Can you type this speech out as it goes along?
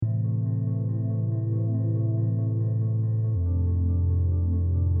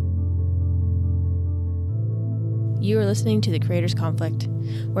You are listening to The Creators Conflict,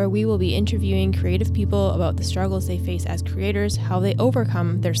 where we will be interviewing creative people about the struggles they face as creators, how they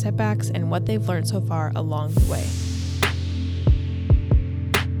overcome their setbacks, and what they've learned so far along the way.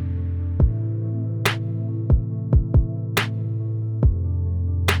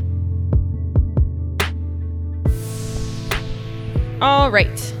 All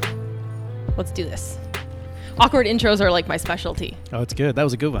right, let's do this. Awkward intros are like my specialty. Oh, it's good. That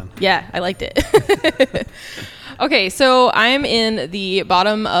was a good one. Yeah, I liked it. Okay, so I'm in the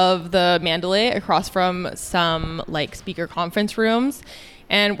bottom of the Mandalay across from some like speaker conference rooms,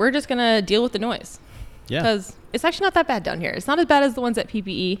 and we're just gonna deal with the noise. Yeah. Because it's actually not that bad down here. It's not as bad as the ones at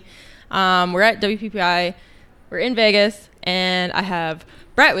PPE. We're at WPPI. We're in Vegas, and I have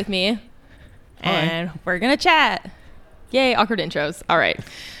Brett with me, and Hi. we're gonna chat. Yay, awkward intros. All right.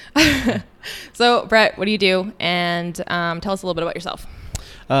 So, Brett, what do you do? And tell us a little bit about yourself.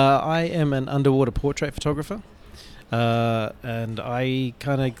 I am an underwater portrait photographer, and I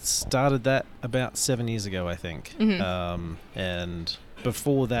kind of started that about 7 years ago, I think. Mm-hmm. And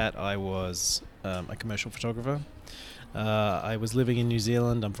before that, I was a commercial photographer. I was living in New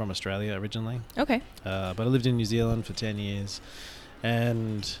Zealand. I'm from Australia originally. Okay. But I lived in New Zealand for 10 years,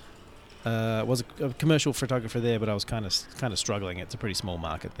 and was a commercial photographer there, but I was kind of struggling. It's a pretty small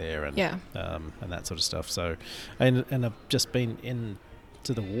market there, and and that sort of stuff. So, and I've just been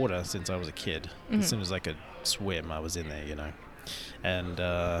into the water since I was a kid. Mm-hmm. As soon as I could swim, I was in there,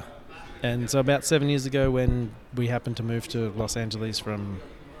 and so about 7 years ago, when we happened to move to Los Angeles from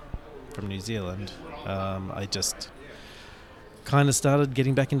New Zealand, I just kind of started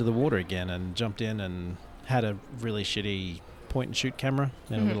getting back into the water again, and jumped in and had a really shitty point and shoot camera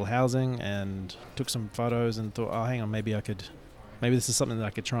in a little housing, and took some photos and thought, oh, hang on, maybe this is something that I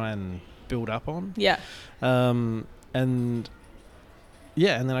could try and build up on. Yeah. And then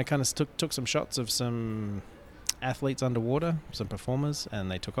I kind of took some shots of some athletes underwater, some performers,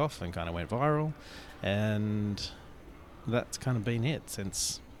 and they took off and kind of went viral, and that's kind of been it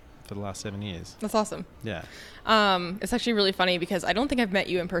for the last 7 years. That's awesome. Yeah. It's actually really funny because I don't think I've met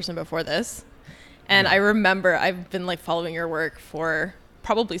you in person before this. And Yeah. I remember I've been like following your work for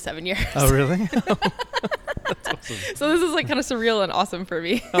probably 7 years. Oh, really? That's awesome. So this is like kind of surreal and awesome for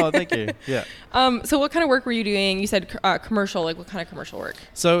me. Oh, thank you. Yeah. So what kind of work were you doing? You said commercial, like what kind of commercial work?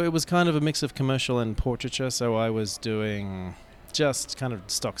 So it was kind of a mix of commercial and portraiture. So I was doing just kind of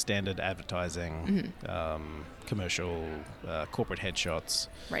stock standard advertising, commercial, corporate headshots.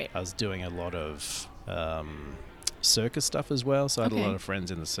 Right. I was doing a lot of circus stuff as well. So I had a lot of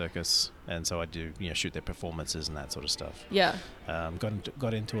friends in the circus, and so I do shoot their performances and that sort of stuff. Yeah.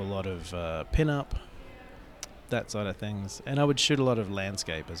 Got into a lot of pin-up, that side of things, and I would shoot a lot of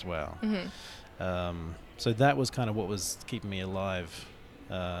landscape as well. So that was kind of what was keeping me alive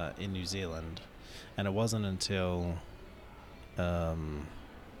in New Zealand, and it wasn't until I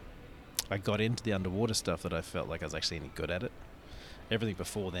got into the underwater stuff that I felt like I was actually any good at it. Everything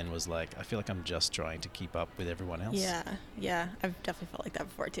before then was like, I feel like I'm just trying to keep up with everyone else. Yeah. I've definitely felt like that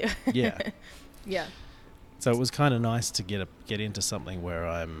before too. Yeah. Yeah. So it was kind of nice to get into something where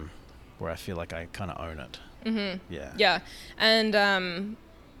I feel like I kind of own it. Mm-hmm. Yeah. Yeah. And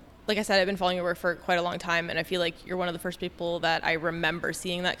like I said, I've been following your work for quite a long time, and I feel like you're one of the first people that I remember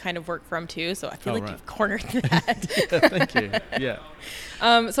seeing that kind of work from too. So I feel like you've cornered that. Yeah, thank you. Yeah.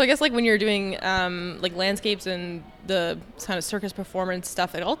 So I guess like when you're doing like landscapes and the kind of circus performance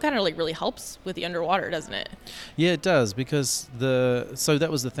stuff, it all kind of like really helps with the underwater, doesn't it? Yeah, it does, because so that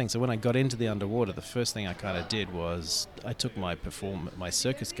was the thing. So when I got into the underwater, the first thing I kind of did was I took my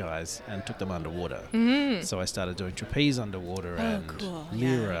circus guys and took them underwater. Mm-hmm. So I started doing trapeze underwater and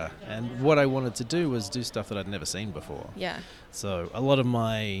lyra. And what I wanted to do was do stuff that I'd never seen before. Yeah. So a lot of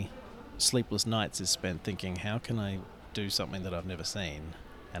my sleepless nights is spent thinking, how can I do something that I've never seen?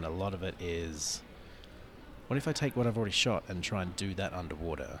 And a lot of it is, what if I take what I've already shot and try and do that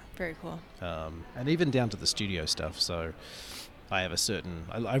underwater? Very cool. And even down to the studio stuff. So I have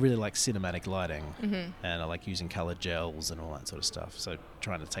I really like cinematic lighting, and I like using colored gels and all that sort of stuff. So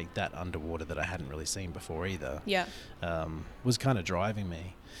trying to take that underwater that I hadn't really seen before either, was kind of driving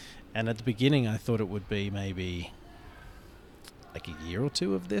me. And at the beginning, I thought it would be maybe like a year or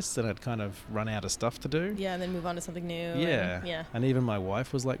two of this, then I'd kind of run out of stuff to do. Yeah, and then move on to something new. Yeah. And even my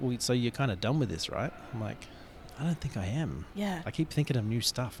wife was like, well, so you're kind of done with this, right? I'm like, I don't think I am. Yeah. I keep thinking of new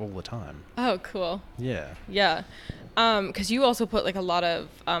stuff all the time. Oh, cool. Yeah. Yeah. Because you also put like a lot of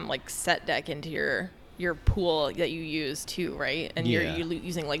like set deck into your pool that you use too, right? And you're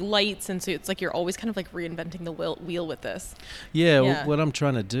using like lights, and so it's like you're always kind of like reinventing the wheel with this. Yeah. Well, what I'm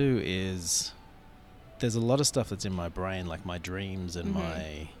trying to do is, there's a lot of stuff that's in my brain, like my dreams and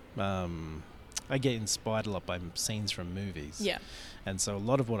my I get inspired a lot by scenes from movies. Yeah. And so a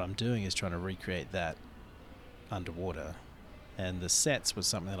lot of what I'm doing is trying to recreate that underwater. And the sets was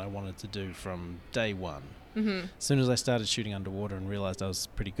something that I wanted to do from day one. Mm-hmm. As soon as I started shooting underwater and realized I was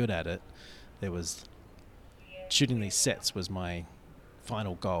pretty good at it, shooting these sets was my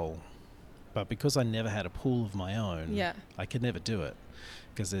final goal. But because I never had a pool of my own, I could never do it.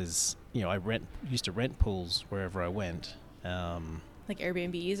 Because I used to rent pools wherever I went. Like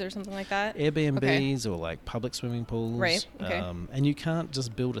Airbnbs or something like that? Airbnbs or like public swimming pools. Right, okay. And you can't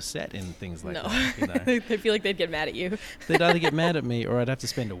just build a set in things like that. No. I feel like they'd get mad at you. They'd either get mad at me or I'd have to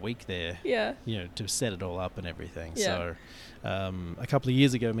spend a week there. Yeah. To set it all up and everything. Yeah. So a couple of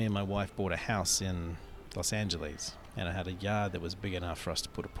years ago, me and my wife bought a house in Los Angeles. And I had a yard that was big enough for us to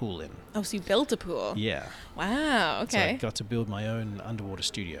put a pool in. Oh, so you built a pool? Yeah. Wow, okay. So I got to build my own underwater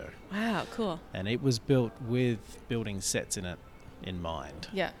studio. Wow, cool. And it was built with building sets in it in mind.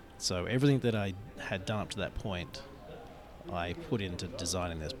 Yeah. So everything that I had done up to that point, I put into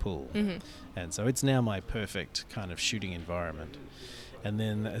designing this pool. Mm-hmm. And so it's now my perfect kind of shooting environment. And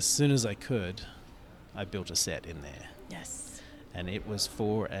then as soon as I could, I built a set in there. Yes. And it was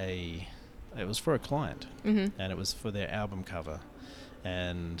for a client. Mm-hmm. And it was for their album cover.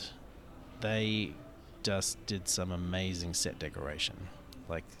 And they just did some amazing set decoration.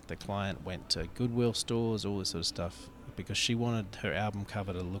 Like the client went to Goodwill stores, all this sort of stuff, because she wanted her album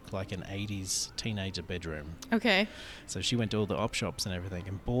cover to look like an 80s teenager bedroom. Okay. So she went to all the op shops and everything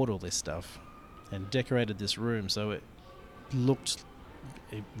and bought all this stuff and decorated this room so it looked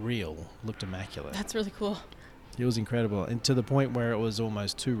real, looked immaculate. That's really cool. It was incredible, and to the point where it was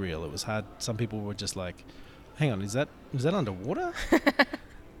almost too real. It was hard. Some people were just like, hang on, is that underwater?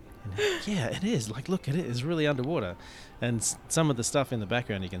 Yeah, it is. Like, look, it is really underwater. And some of the stuff in the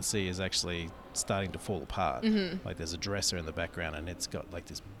background you can see is actually starting to fall apart. Mm-hmm. Like there's a dresser in the background and it's got like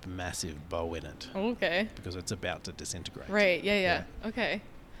this massive bow in it. Okay. Because it's about to disintegrate. Right, yeah. Okay.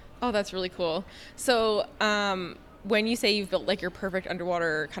 Oh, that's really cool. So, when you say you've built like your perfect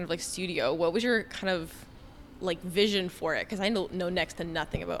underwater kind of like studio, what was your kind of like vision for it? Because I know next to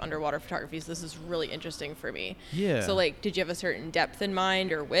nothing about underwater photography, so this is really interesting for me. Yeah. So like, did you have a certain depth in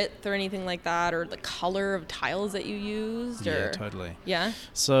mind or width or anything like that, or the color of tiles that you used? Yeah, totally. Yeah.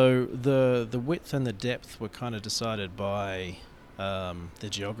 So the width and the depth were kind of decided by the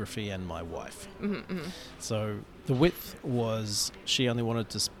geography and my wife. Mm-hmm, mm-hmm. So the width was she only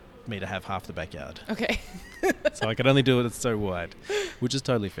wanted me to have half the backyard. Okay. So I could only do it, it's so wide, which is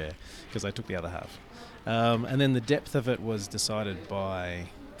totally fair because I took the other half. And then the depth of it was decided by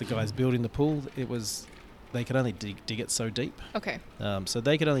the guys building the pool. They could only dig it so deep. Okay. So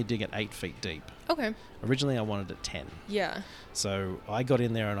they could only dig it 8 feet deep. Okay. Originally I wanted it 10. Yeah. So I got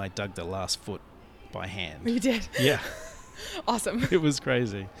in there and I dug the last foot by hand. You did? Yeah. Awesome. It was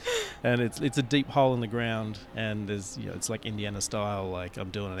crazy. And it's a deep hole in the ground, and there's it's like Indiana style, like I'm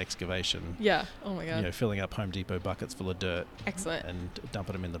doing an excavation. Yeah. Oh my god. Filling up Home Depot buckets full of dirt. Excellent. And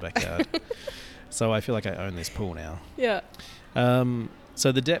dumping them in the backyard. So I feel like I own this pool now. Yeah.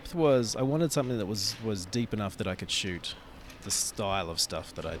 So the depth was, I wanted something that was deep enough that I could shoot the style of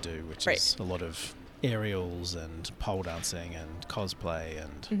stuff that I do, which is a lot of aerials and pole dancing and cosplay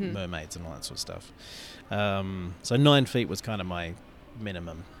and mermaids and all that sort of stuff. So 9 feet was kind of my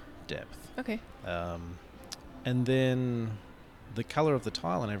minimum depth. Okay. And then the color of the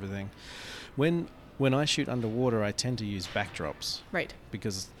tile and everything. When I shoot underwater, I tend to use backdrops. Right.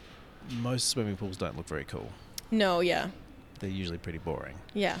 Because most swimming pools don't look very cool. No, yeah. They're usually pretty boring.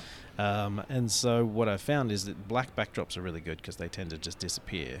 Yeah. And so what I found is that black backdrops are really good because they tend to just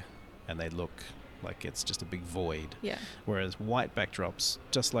disappear and they look like it's just a big void. Yeah. Whereas white backdrops,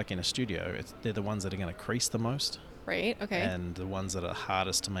 just like in a studio, they're the ones that are going to crease the most. Right, okay. And the ones that are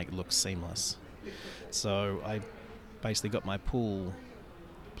hardest to make look seamless. So I basically got my pool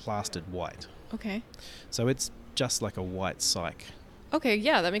plastered white. Okay. So it's just like a white cyc. Okay,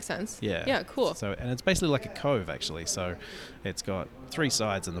 yeah, that makes sense. Yeah. Yeah, cool. So, and it's basically like a cove, actually. So it's got 3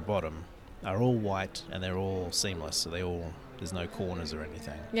 sides and the bottom are all white and they're all seamless. So there's no corners or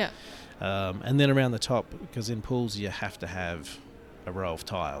anything. Yeah. And then around the top, because in pools you have to have a row of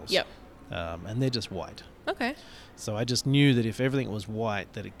tiles. Yep. And they're just white. Okay. So I just knew that if everything was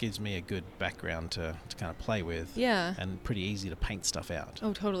white, that it gives me a good background to kind of play with. Yeah. And pretty easy to paint stuff out.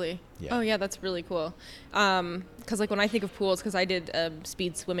 Oh, totally. Yeah. Oh, yeah, that's really cool. Because, like, when I think of pools, because I did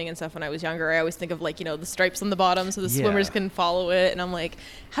speed swimming and stuff when I was younger, I always think of, like, the stripes on the bottom so the swimmers can follow it. And I'm like,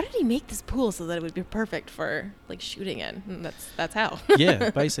 how did he make this pool so that it would be perfect for, like, shooting in? And that's how.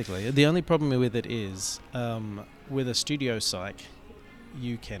 Yeah, basically. The only problem with it is with a studio cyc,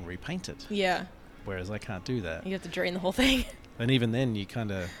 you can repaint it. Yeah. Whereas I can't do that. You have to drain the whole thing. And even then, you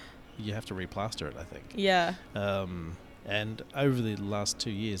kind of you have to replaster it, I think. Yeah. And over the last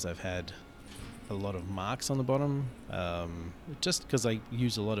 2 years, I've had a lot of marks on the bottom, just because I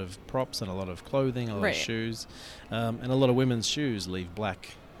use a lot of props and a lot of clothing, a lot of shoes, and a lot of women's shoes leave black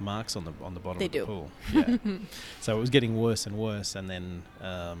marks on the bottom of the pool. Yeah. So it was getting worse and worse, and then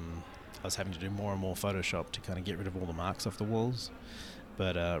I was having to do more and more Photoshop to kind of get rid of all the marks off the walls.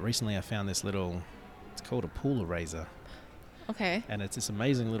 But recently I found this little, it's called a pool eraser. Okay. And it's this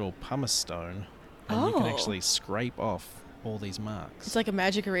amazing little pumice stone, and you can actually scrape off all these marks. It's like a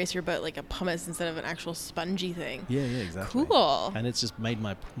magic eraser, but like a pumice instead of an actual spongy thing. Yeah, exactly. Cool. And it's just made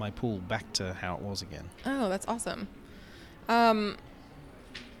my pool back to how it was again. Oh, that's awesome.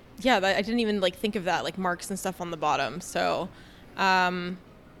 Yeah, I didn't even like think of that, like marks and stuff on the bottom. So,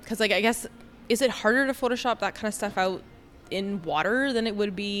 because like I guess, is it harder to Photoshop that kind of stuff out in water than it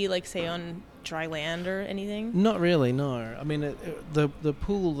would be like say on dry land or anything? Not really, no. I mean, the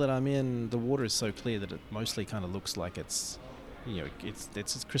pool that I'm in, the water is so clear that it mostly kind of looks like it's,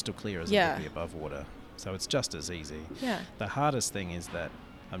 it's as crystal clear as it would be above water. So it's just as easy. Yeah. The hardest thing is that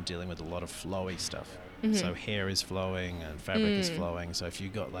I'm dealing with a lot of flowy stuff. Mm-hmm. So hair is flowing and fabric is flowing. So if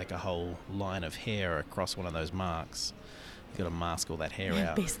you've got like a whole line of hair across one of those marks, you've got to mask all that hair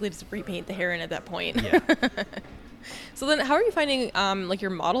out. Basically just repaint the hair in at that point. Yeah. So then how are you finding like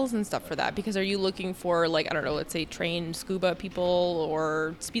your models and stuff for that? Because are you looking for like, I don't know, let's say trained scuba people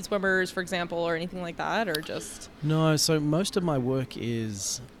or speed swimmers, for example, or anything like that, or just? No, so most of my work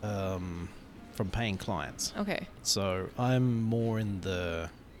is from paying clients. Okay. So I'm more in the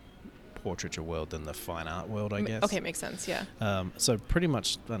portraiture world than the fine art world, I guess. Okay, makes sense, yeah. So pretty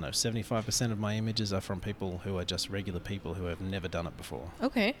much, I don't know, 75% of my images are from people who are just regular people who have never done it before.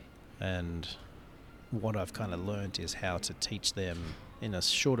 Okay. And what I've kind of learned is how to teach them in a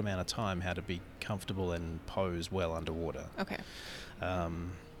short amount of time how to be comfortable and pose well underwater. Okay.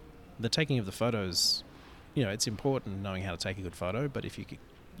 The taking of the photos, it's important knowing how to take a good photo, but if you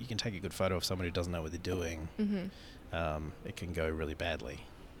can take a good photo of someone who doesn't know what they're doing, it can go really badly.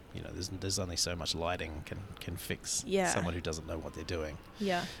 There's only so much lighting can fix someone who doesn't know what they're doing.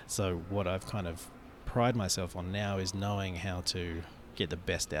 Yeah. So what I've kind of pride myself on now is knowing how to get the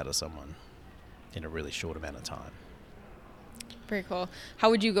best out of someone in a really short amount of time. Very cool. How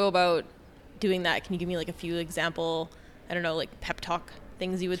would you go about doing that? Can you give me like a few example, I don't know, like pep talk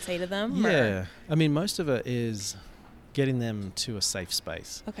things you would say to them? Yeah. I mean, most of it is getting them to a safe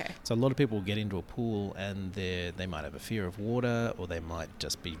space. Okay. So a lot of people get into a pool and they might have a fear of water, or they might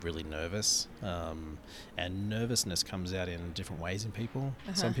just be really nervous. And nervousness comes out in different ways in people.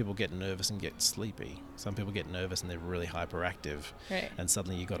 Some people get nervous and get sleepy. Some people get nervous and they're really hyperactive. Right. And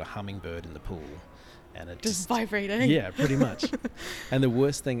suddenly you've got a hummingbird in the pool. And it just vibrating. Yeah, pretty much. And the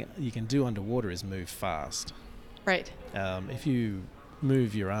worst thing you can do underwater is move fast. Right. If you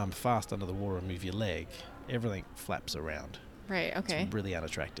move your arm fast under the water and move your leg, everything flaps around. Right, okay. It's really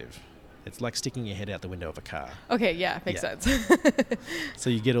unattractive. It's like sticking your head out the window of a car. Okay, yeah, makes sense. So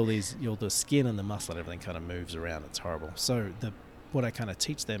you get all these, the skin and the muscle and everything kind of moves around. It's horrible. So what I kind of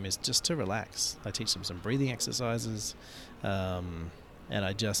teach them is just to relax. I teach them some breathing exercises, and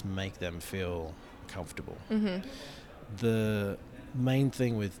I just make them feel comfortable. Mm-hmm. The main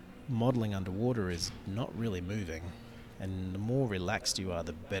thing with modeling underwater is not really moving. And the more relaxed you are,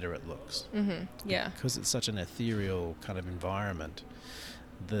 the better it looks. Mm-hmm. Yeah. Because it's such an ethereal kind of environment,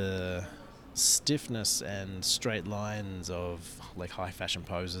 the stiffness and straight lines of like high fashion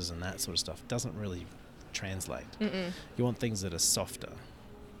poses and that sort of stuff doesn't really translate. Mm-mm. You want things that are softer.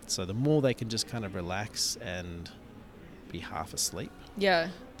 So the more they can just kind of relax and be half asleep,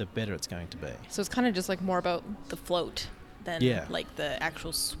 the better it's going to be. So it's kind of just like more about the float than like the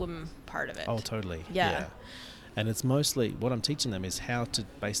actual swim part of it. Oh, totally. Yeah. And it's mostly, what I'm teaching them is how to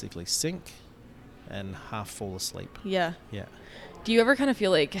basically sink and half fall asleep. Yeah. Yeah. Do you ever kind of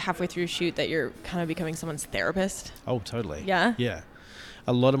feel like halfway through a shoot that you're kind of becoming someone's therapist? Oh, totally. Yeah? Yeah.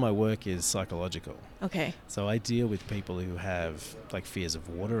 A lot of my work is psychological. Okay. So I deal with people who have like fears of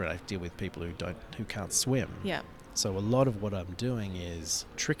water, and I deal with people who can't swim. Yeah. So a lot of what I'm doing is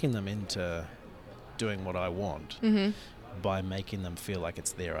tricking them into doing what I want by making them feel like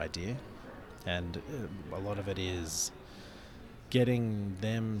it's their idea. And a lot of it is getting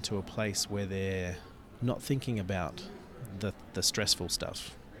them to a place where they're not thinking about the stressful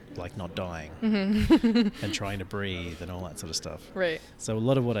stuff, like not dying and trying to breathe and all that sort of stuff. Right. So a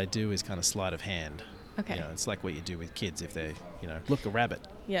lot of what I do is kind of sleight of hand. Okay. It's like what you do with kids if they, look, a rabbit.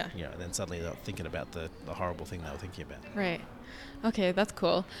 Yeah. And then suddenly they're thinking about the horrible thing they were thinking about. Right. Okay, that's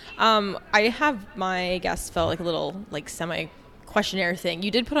cool. I have my guests felt like a little like semi questionnaire thing.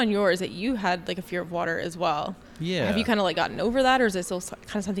 You did put on yours that you had like a fear of water as well. Yeah. Have you kind of like gotten over that, or is it still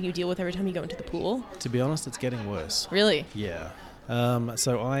kind of something you deal with every time you go into the pool? To be honest, it's getting worse. Really? Yeah.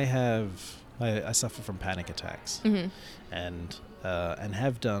 So I suffer from panic attacks, and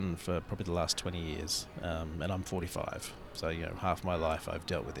have done for probably the last 20 years, and I'm 45. So, half my life I've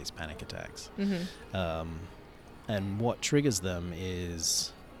dealt with these panic attacks. And what triggers them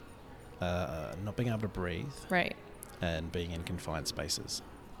is not being able to breathe. Right. And being in confined spaces.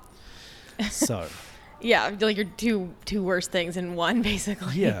 So... Yeah, like your two worst things in one,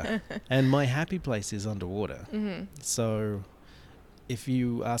 basically. Yeah. And my happy place is underwater. So if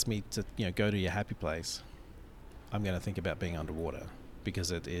you ask me to, go to your happy place, I'm going to think about being underwater,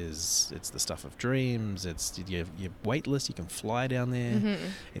 because it's the stuff of dreams. You're weightless. You can fly down there.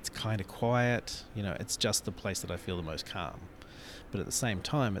 It's kind of quiet. It's just the place that I feel the most calm. But at the same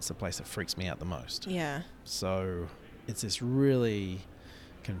time, it's the place that freaks me out the most. Yeah. So it's this really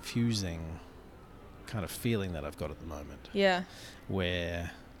confusing kind of feeling that I've got at the moment. Yeah.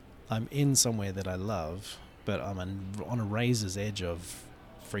 Where I'm in somewhere that I love, but I'm on a razor's edge of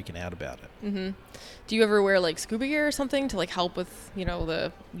freaking out about it. Do you ever wear like scuba gear or something to like help with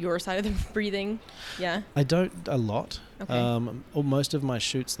your side of the breathing? Yeah. I don't a lot. Okay. Most of my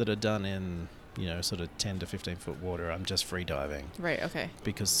shoots that are done in sort of 10 to 15 foot water, I'm just free diving. Right. Okay.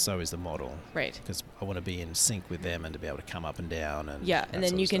 Because so is the model. Right. Because I want to be in sync with them and to be able to come up and down and and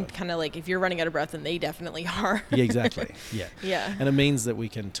then you can kind of like, if you're running out of breath, and they definitely are. Yeah, exactly. Yeah. Yeah. And it means that we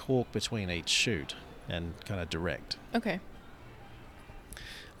can talk between each shoot and kind of direct. Okay.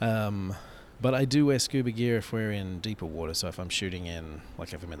 But I do wear scuba gear if we're in deeper water. So if I'm shooting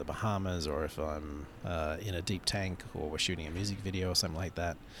if I'm in the Bahamas, or if I'm in a deep tank, or we're shooting a music video or something like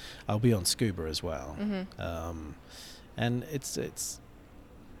that, I'll be on scuba as well. And it's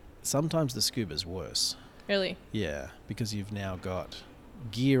sometimes the scuba's worse. Really? Yeah, because you've now got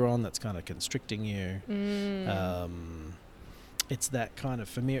gear on that's kind of constricting you. It's that kind of,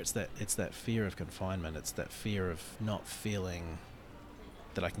 for me, it's that fear of confinement. It's that fear of not feeling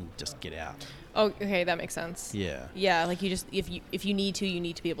that I can just get out. Oh, okay, that makes sense. Yeah. Yeah, like you just, if you need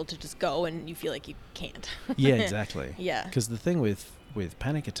to be able to just go, and you feel like you can't. Yeah, exactly. Yeah. Because the thing with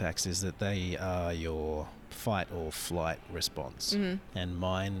panic attacks is that they are your fight or flight response, and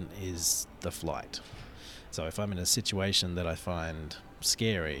mine is the flight. So if I'm in a situation that I find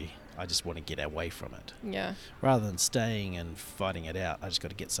scary, I just want to get away from it. Yeah. Rather than staying and fighting it out, I just got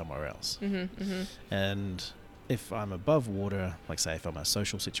to get somewhere else. And if I'm above water, like say if I'm in a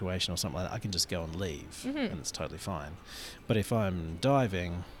social situation or something like that, I can just go and leave, and it's totally fine. But if I'm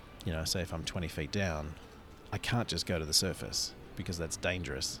diving, say if I'm 20 feet down, I can't just go to the surface, because that's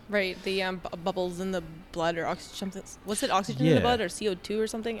dangerous. Right, the bubbles in the blood, or oxygen. What's it, oxygen in the blood, or CO2 or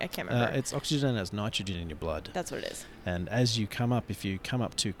something? I can't remember. It's oxygen and it's nitrogen in your blood. That's what it is. And as you come up, if you come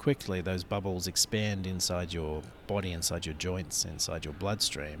up too quickly, those bubbles expand inside your body, inside your joints, inside your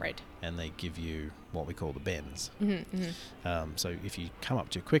bloodstream. Right. And they give you what we call the bends. So if you come up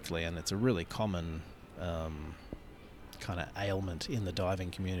too quickly, and it's a really common kind of ailment in the diving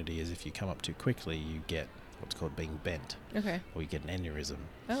community, is if you come up too quickly, you get what's called being bent. Okay. Or you get an aneurysm.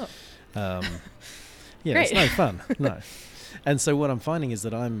 Oh. Yeah, Great. It's no fun. No. And so what I'm finding is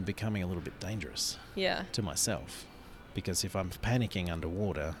that I'm becoming a little bit dangerous. Yeah. To myself. Because if I'm panicking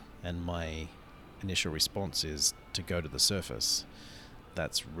underwater and my initial response is to go to the surface,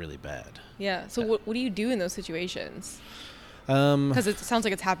 that's really bad. Yeah. So what do you do in those situations? Because Because it sounds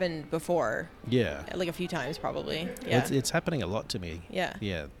like it's happened before. Yeah. Like a few times, probably. Yeah. It's happening a lot to me. Yeah.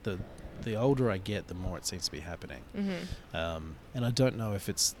 Yeah. The older I get, the more it seems to be happening. And I don't know if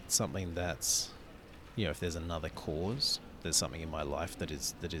it's something that's, if there's another cause, there's something in my life that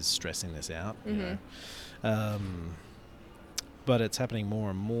is stressing this out. But it's happening more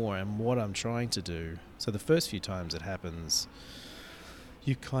and more. And what I'm trying to do, so the first few times it happens,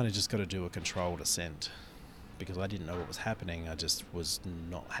 you kind of just got to do a controlled ascent, because I didn't know what was happening. I just was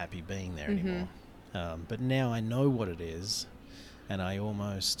not happy being there anymore. But now I know what it is, and I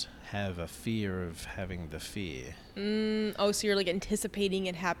almost have a fear of having the fear. Oh, so you're like anticipating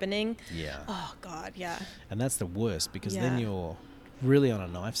it happening? Yeah. Oh, God, yeah. And that's the worst, because then you're really on a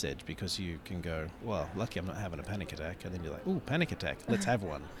knife's edge, because you can go, well, lucky I'm not having a panic attack, and then you're like, ooh, panic attack, let's have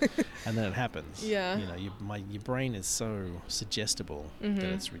one. And then it happens. Yeah. Your brain is so suggestible that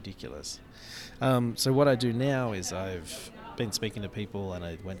it's ridiculous. So what I do now is I've been speaking to people, and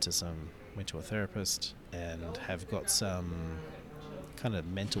I went to a therapist, and have got some kind of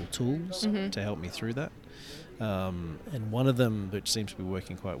mental tools to help me through that. And one of them, which seems to be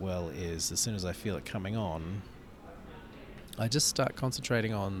working quite well, is as soon as I feel it coming on, I just start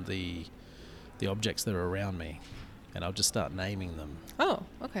concentrating on the objects that are around me, and I'll just start naming them. Oh,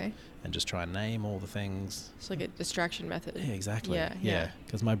 okay. And just try and name all the things. It's like a distraction method. Yeah, exactly. Yeah.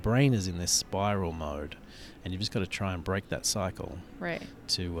 Because my brain is in this spiral mode, and you've just got to try and break that cycle. Right.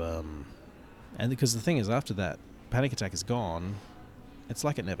 And because the thing is, after that panic attack is gone, it's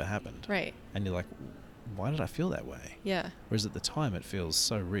like it never happened. Right. And you're like, why did I feel that way? Yeah. Whereas at the time, it feels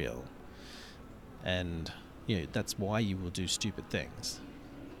so real. And, that's why you will do stupid things.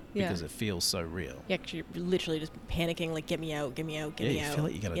 Yeah. Because it feels so real. Yeah, because you're literally just panicking, like, get me out, get me out, get me out. Yeah, you feel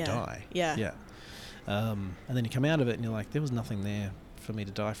like you're going to die. Yeah. Yeah. And then you come out of it and you're like, there was nothing there for me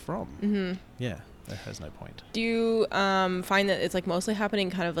to die from. Mm-hmm. Yeah, that has no point. Do you find that it's, like, mostly happening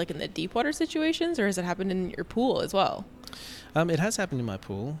kind of, like, in the deep water situations, or has it happened in your pool as well? It has happened in my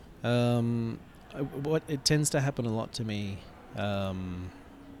pool. It tends to happen a lot to me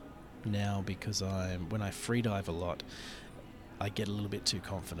now because when I free dive a lot, I get a little bit too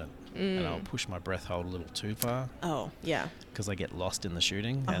confident and I'll push my breath hold a little too far. Oh, yeah. Because I get lost in the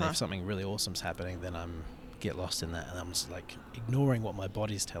shooting. And if something really awesome's happening, then get lost in that, and I'm just like ignoring what my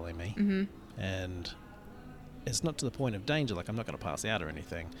body's telling me. Mm-hmm. And it's not to the point of danger, like I'm not going to pass out or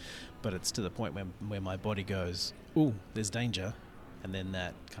anything, but it's to the point where my body goes, ooh, there's danger. And then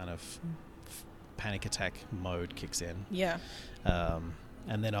that kind of panic attack mode kicks in. Yeah.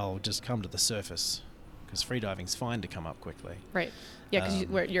 And then I'll just come to the surface. Because freediving's fine to come up quickly. Right. Yeah,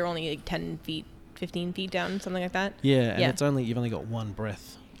 because you're only like 10 feet, 15 feet down, something like that. Yeah, and you've only got one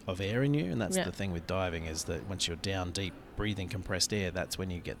breath of air in you, and that's the thing with diving, is that once you're down deep, breathing compressed air, that's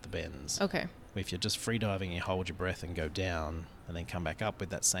when you get the bends. Okay. If you're just freediving, you hold your breath and go down, and then come back up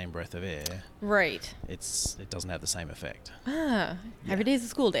with that same breath of air. Right. It doesn't have the same effect. Every day's a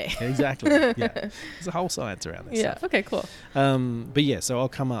school day. Exactly, yeah. There's a whole science around this stuff. Okay, cool. But yeah, so I'll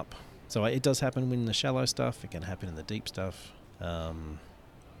come up. So it does happen in the shallow stuff. It can happen in the deep stuff.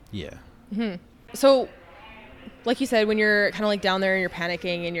 Yeah. Mm-hmm. So, like you said, when you're kind of like down there and you're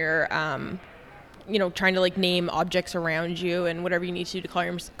panicking and you're, trying to like name objects around you and whatever you need to do to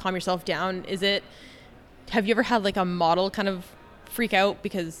calm yourself down, have you ever had like a model kind of freak out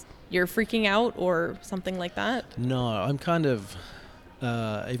because you're freaking out or something like that? No, I'm kind of...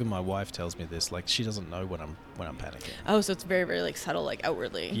 even my wife tells me this. Like, she doesn't know when I'm panicking. Oh, so it's very, very like subtle, like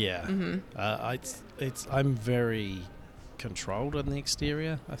outwardly. Yeah. Mm-hmm. I'm very controlled on the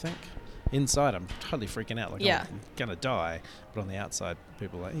exterior, I think. Inside, I'm totally freaking out. Like, I'm gonna die. But on the outside,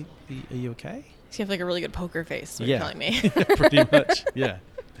 people are like, "Are you okay?" So you have like a really good poker face. What you're telling me. Pretty much. Yeah.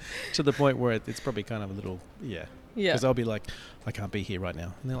 To the point where it's probably kind of a little. Yeah. Yeah. Because I'll be like, I can't be here right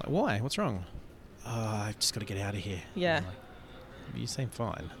now, and they're like, "Why? What's wrong?" I've just got to get out of here. Yeah. You seem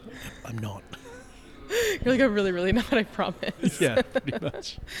fine. I'm not. You're like, I really, really not, I promise. Yeah, pretty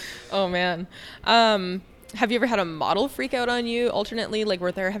much. Oh, man. Have you ever had a model freak out on you alternately, like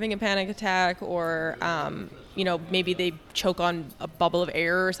where they're having a panic attack or, maybe they choke on a bubble of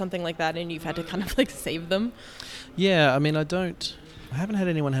air or something like that and you've had to kind of like save them? Yeah, I mean, I haven't had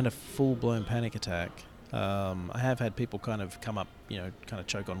anyone had a full-blown panic attack. I have had people kind of come up, kind of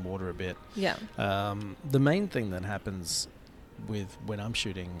choke on water a bit. Yeah. The main thing that happens when I'm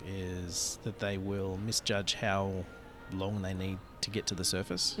shooting is that they will misjudge how long they need to get to the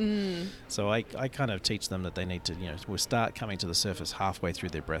surface. So I kind of teach them that they need to, we'll start coming to the surface halfway through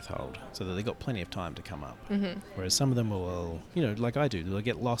their breath hold so that they've got plenty of time to come up. Mm-hmm. Whereas some of them will, like I do, they'll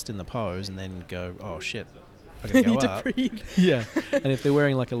get lost in the pose and then go, oh shit, I gotta go up. To breathe. Yeah. And if they're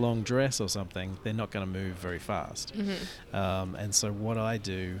wearing like a long dress or something, they're not going to move very fast. Mm-hmm. And so what I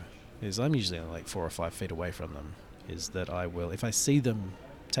do is I'm usually like 4 or 5 feet away from them. Is that I will, if I see them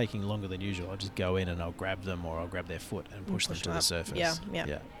taking longer than usual, I'll just go in and I'll grab them or I'll grab their foot and push them to the surface.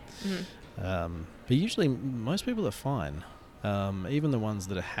 Yeah. Mm-hmm. But usually most people are fine. Even the ones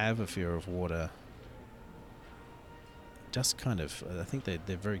that have a fear of water, just kind of, I think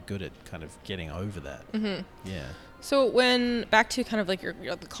they're very good at kind of getting over that. Mm-hmm. Yeah. So back to kind of like your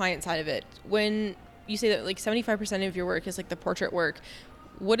the client side of it, when you say that like 75% of your work is like the portrait work,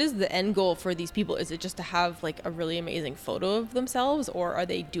 what is the end goal for these people? Is it just to have like a really amazing photo of themselves, or are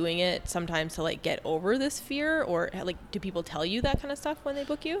they doing it sometimes to like get over this fear, or like do people tell you that kind of stuff when they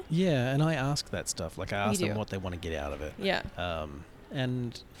book you? Yeah, and I ask that stuff. Like I ask them what they want to get out of it. Yeah.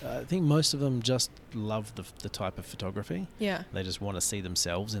 And I think most of them just love the type of photography. Yeah. They just want to see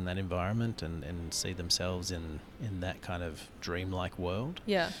themselves in that environment and see themselves in that kind of dreamlike world.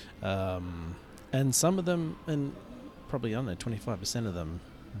 Yeah. And some of them, and probably, I don't know, 25% of them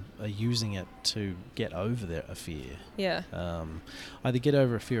are using it to get over a fear. Yeah. Either get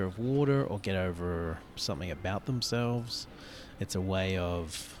over a fear of water or get over something about themselves. It's a way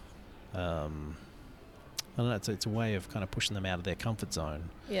of I don't know, it's a way of kind of pushing them out of their comfort zone.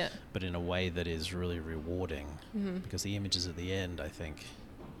 Yeah. But in a way that is really rewarding, because the images at the end, I think,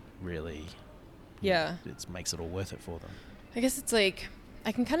 really, it makes it all worth it for them. I guess it's like,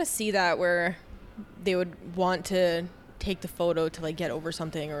 I can kind of see that where they would want to take the photo to like get over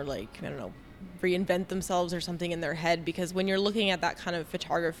something, or like, I don't know, reinvent themselves or something in their head, because when you're looking at that kind of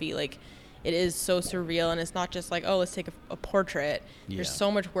photography, like, it is so surreal, and it's not just like, oh, let's take a portrait. There's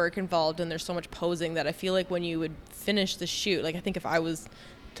so much work involved, and there's so much posing that I feel like when you would finish the shoot, like, I think if I was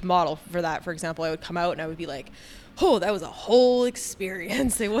to model for that, for example, I would come out and I would be like, oh, that was a whole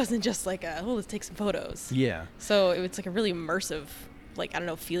experience. It wasn't just like let's take some photos. Yeah. So it was like a really immersive, like, I don't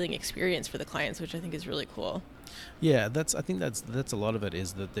know, feeling experience for the clients, which I think is really cool. Yeah, I think that's a lot of it,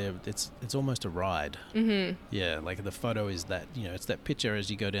 is that it's almost a ride. Mm-hmm. Yeah, like the photo is that, it's that picture as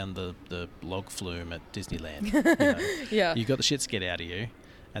you go down the log flume at Disneyland. Yeah. You got the shit scared out of you,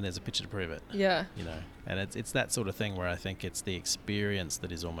 and there's a picture to prove it. Yeah. And it's that sort of thing where I think it's the experience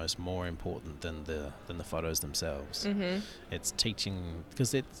that is almost more important than the photos themselves. Mm-hmm. It's teaching,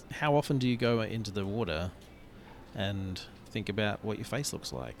 because how often do you go into the water and think about what your face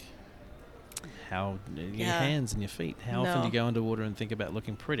looks like? How your hands and your feet. How often do you go underwater and think about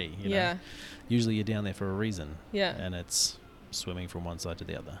looking pretty? You know? Usually you're down there for a reason. Yeah. And it's swimming from one side to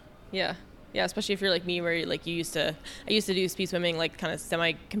the other. Yeah. Yeah, especially if you're like me, where like I used to do speed swimming like kind of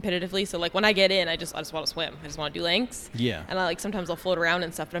semi-competitively. So like when I get in, I just want to swim. I just want to do lengths. Yeah. And sometimes I'll float around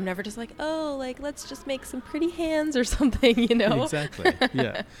and stuff, but I'm never just like, oh, like let's just make some pretty hands or something, Exactly.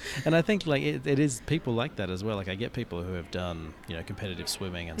 Yeah. And I think like it is people like that as well. Like I get people who have done competitive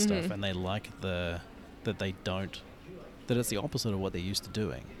swimming and stuff, and they like that it's the opposite of what they're used to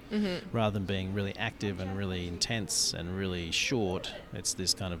doing. Mm-hmm. Rather than being really active and really intense and really short, it's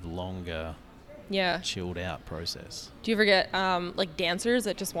this kind of longer, chilled out process. Do you ever get like dancers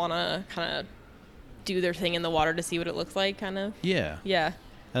that just want to kind of do their thing in the water to see what it looks like, kind of? Yeah. Yeah.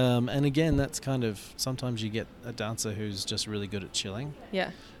 And again, that's kind of, sometimes you get a dancer who's just really good at chilling.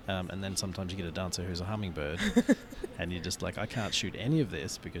 Yeah. And then sometimes you get a dancer who's a hummingbird, and you're just like, I can't shoot any of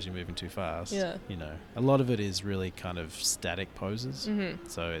this because you're moving too fast. Yeah. A lot of it is really kind of static poses. Mm-hmm.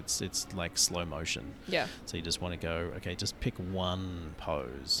 So it's like slow motion. Yeah. So you just want to go, okay, just pick one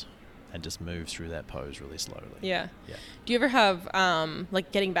pose and just move through that pose really slowly. Yeah. Yeah. Do you ever have,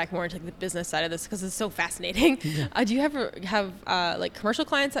 like getting back more into like the business side of this, because it's so fascinating. Yeah. Do you ever have like commercial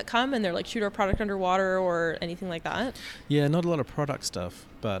clients that come and they're like, shoot our product underwater or anything like that? Yeah, not a lot of product stuff,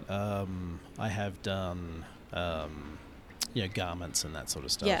 but I have done, garments and that sort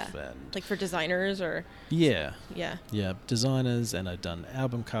of stuff. Yeah. And like for designers or? Yeah. Yeah. Yeah, designers, and I've done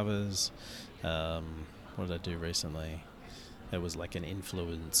album covers. What did I do recently? It was like an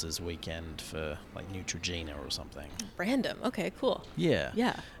influencers weekend for like Neutrogena or something. Random. Okay, cool. Yeah.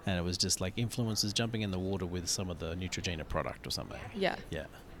 Yeah. And it was just like influencers jumping in the water with some of the Neutrogena product or something. Yeah. Yeah.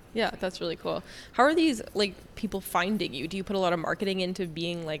 Yeah, that's really cool. How are these like people finding you? Do you put a lot of marketing into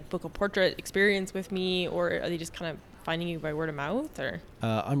being like, book a portrait experience with me, or are they just kind of finding you by word of mouth? Or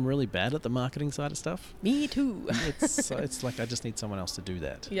I'm really bad at the marketing side of stuff. Me too. It's like I just need someone else to do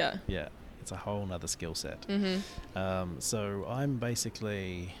that. Yeah. Yeah. It's a whole nother skill set. Mm-hmm. So I'm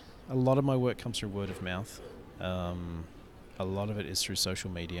basically, a lot of my work comes through word of mouth. A lot of it is through social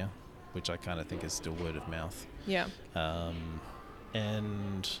media, which I kind of think is still word of mouth. Yeah.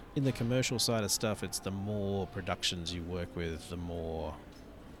 And in the commercial side of stuff, it's the more productions you work with, the more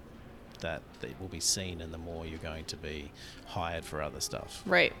that will be seen, and the more you're going to be hired for other stuff.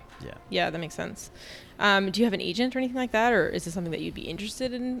 Right. Yeah. Yeah, that makes sense. Do you have an agent or anything like that, or is this something that you'd be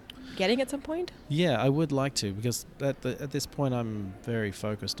interested in getting at some point? Yeah, I would like to, because at this point I'm very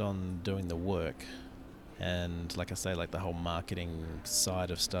focused on doing the work, and like I say, like the whole marketing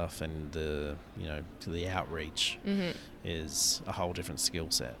side of stuff and the to the outreach is a whole different skill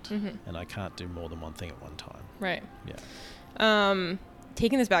set, and I can't do more than one thing at one time. Right. Yeah.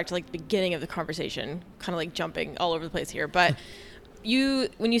 Taking this back to like the beginning of the conversation, kind of like jumping all over the place here, but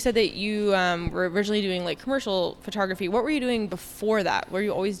when you said that you were originally doing like commercial photography, what were you doing before that? Were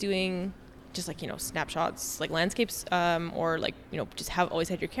you always doing just like, snapshots, like landscapes, or like, just always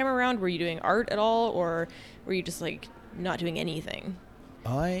had your camera around? Were you doing art at all, or were you just like not doing anything?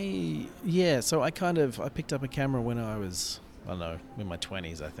 So I picked up a camera when I was, I don't know, in my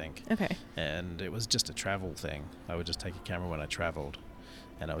 20s, I think. Okay. And it was just a travel thing. I would just take a camera when I traveled,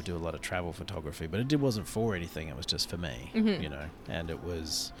 and I would do a lot of travel photography, but it wasn't for anything. It was just for me, and it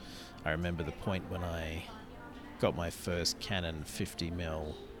was, I remember the point when I got my first Canon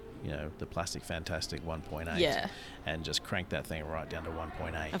 50mm, the Plastic Fantastic 1.8. Yeah. And just cranked that thing right down to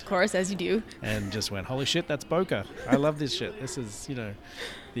 1.8. Of course, as you do. And just went, holy shit, that's bokeh. I love this shit. This is,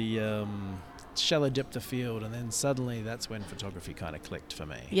 shallow depth of field, and then suddenly that's when photography kind of clicked for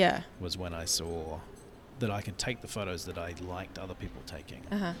me. Yeah. Was when I saw that I could take the photos that I liked other people taking.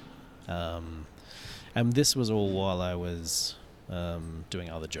 And this was all while I was doing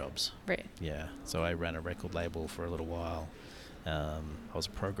other jobs. Right. Yeah. So I ran a record label for a little while. I was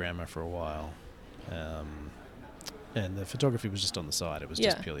a programmer for a while. And the photography was just on the side. It was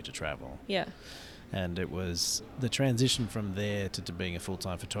just purely to travel. Yeah. And it was the transition from there to being a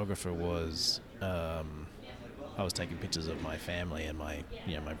full-time photographer was I was taking pictures of my family and my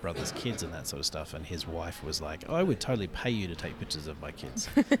brother's kids and that sort of stuff, and his wife was like, I would totally pay you to take pictures of my kids.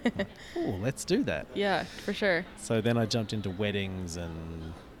 Like, oh, let's do that. Yeah, for sure. So then I jumped into weddings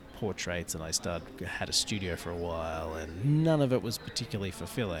and portraits, and I had a studio for a while, and none of it was particularly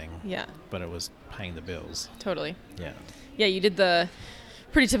fulfilling. Yeah. But it was paying the bills. Totally. Yeah. Yeah, you did the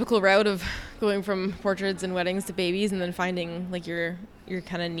pretty typical route of going from portraits and weddings to babies, and then finding like your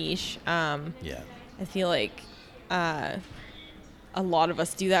kind of niche. Yeah. I feel like a lot of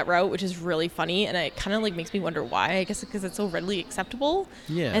us do that route, which is really funny, and it kind of like makes me wonder why. I guess because it's so readily acceptable.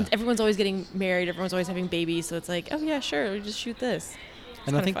 Yeah. And everyone's always getting married, everyone's always having babies, so it's like, oh yeah, sure, we just shoot this.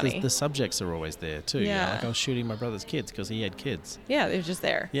 And I think the subjects are always there too. Yeah. You know, like I was shooting my brother's kids because he had kids. Yeah, they were just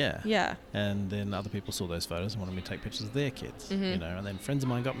there. Yeah. Yeah. And then other people saw those photos and wanted me to take pictures of their kids. Mm-hmm. You know, and then friends of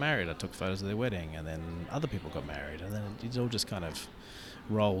mine got married. I took photos of their wedding, and then other people got married, and then it all just kind of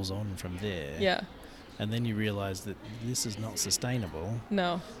rolls on from there. Yeah. And then you realize that this is not sustainable.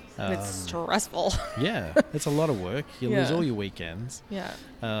 No. And it's stressful. Yeah. It's a lot of work. You lose all your weekends. Yeah.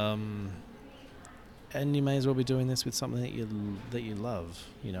 And you may as well be doing this with something that you love.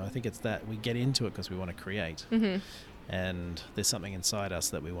 You know, I think it's that we get into it because we want to create. Mm-hmm. And there's something inside us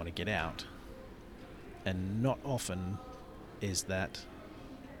that we want to get out. And not often is that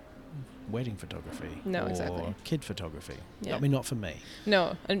wedding photography or exactly. kid photography. Yeah. I mean, not for me.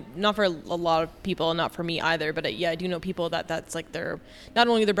 No, and not for a lot of people, not for me either. But I do know people that's like their, not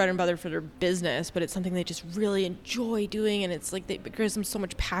only their bread and butter for their business, but it's something they just really enjoy doing, and it's like it gives them so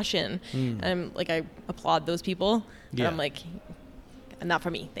much passion. And I applaud those people. Yeah. And I'm like, not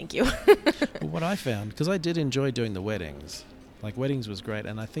for me, thank you. Well, what I found, because I did enjoy doing the weddings, like weddings was great,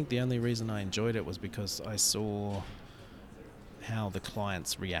 and I think the only reason I enjoyed it was because I saw how the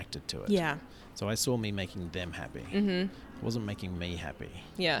clients reacted to it. Yeah. So I saw me making them happy. Mm-hmm. It wasn't making me happy.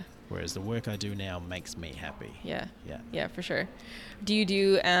 Yeah. Whereas the work I do now makes me happy. Yeah. Yeah. Yeah, for sure. Do you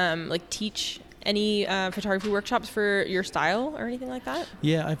do teach any photography workshops for your style or anything like that?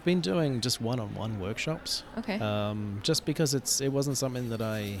 Yeah, I've been doing just one-on-one workshops. Okay. Just because it wasn't something that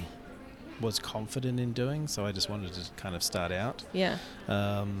I was confident in doing, so I just wanted to kind of start out. Yeah.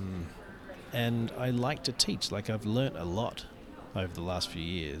 And I like to teach. Like, I've learnt a lot over the last few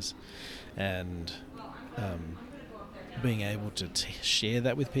years, and being able to share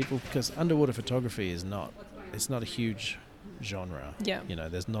that with people, because underwater photography is not a huge genre. Yeah. You know,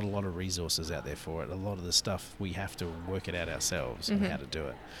 there's not a lot of resources out there for it. A lot of the stuff we have to work it out ourselves and how to do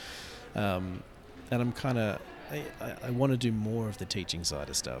it. And I'm kind of I want to do more of the teaching side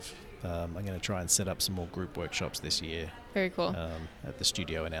of stuff. I'm going to try and set up some more group workshops this year. Very cool. At the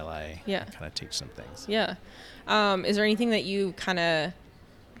studio in LA. Yeah. Kind of teach some things. Yeah. Is there anything that you kind of,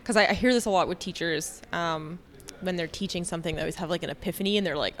 because I hear this a lot with teachers, when they're teaching something, they always have like an epiphany and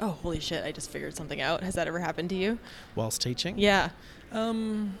they're like, oh, holy shit, I just figured something out. Has that ever happened to you? Whilst teaching? Yeah. I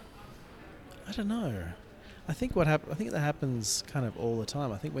don't know. I think that happens kind of all the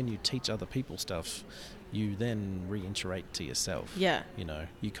time. I think when you teach other people stuff, you then reiterate to yourself. Yeah. You know,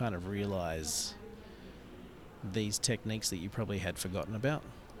 you kind of realize these techniques that you probably had forgotten about,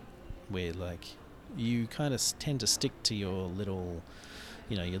 where like you kind of tend to stick to your little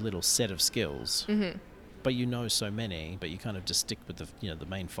set of skills. Mm-hmm. But you know so many, but you kind of just stick with the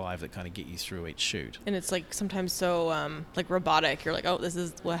main 5 that kind of get you through each shoot. And it's like sometimes so like robotic. You're like, oh, this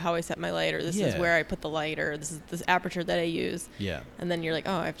is how I set my light, or this is where I put the light, or this is this aperture that I use. Yeah. And then you're like,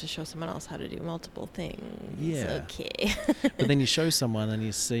 oh, I have to show someone else how to do multiple things. Yeah. Okay. But then you show someone and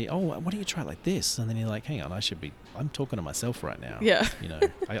you see, oh, why don't you try it like this? And then you're like, hang on, I'm talking to myself right now. Yeah. You know,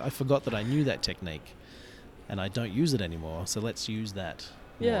 I forgot that I knew that technique, and I don't use it anymore. So let's use that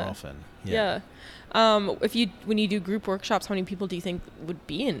more often. Yeah. When you do group workshops, how many people do you think would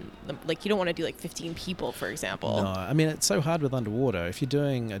be in them? Like, you don't want to do like 15 people, for example. No, I mean, it's so hard with underwater. If you're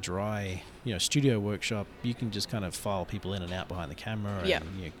doing a dry, studio workshop, you can just kind of file people in and out behind the camera,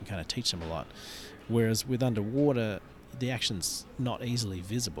 and you can kind of teach them a lot. Whereas with underwater, the action's not easily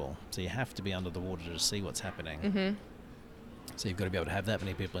visible, so you have to be under the water to see what's happening. Mm-hmm. So you've got to be able to have that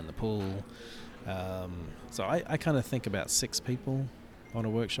many people in the pool. So I kind of think about 6 people on a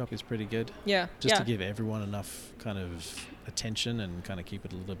workshop is pretty good. Yeah. Just to give everyone enough kind of attention and kind of keep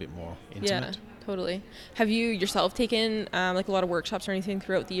it a little bit more intimate. Yeah, totally. Have you yourself taken like a lot of workshops or anything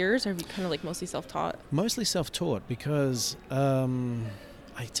throughout the years, or have you kind of like mostly self-taught? Mostly self-taught because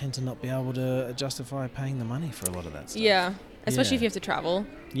I tend to not be able to justify paying the money for a lot of that stuff. Yeah. Especially if you have to travel.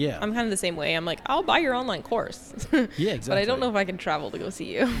 Yeah. I'm kind of the same way. I'm like, I'll buy your online course. Yeah, exactly. But I don't know if I can travel to go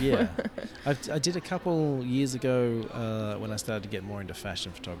see you. Yeah. I did a couple years ago when I started to get more into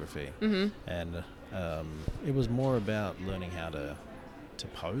fashion photography. Mm-hmm. And it was more about learning how to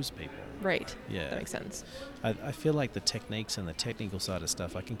pose people. Right. Yeah. That makes sense. I feel like the techniques and the technical side of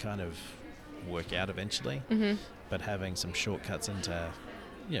stuff I can kind of work out eventually. Mm-hmm. But having some shortcuts into,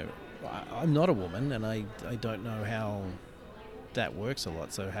 I'm not a woman and I don't know how that works a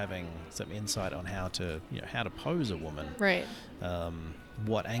lot, so having some insight on how to pose a woman, right,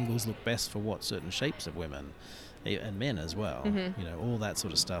 what angles look best for what certain shapes of women and men as well, all that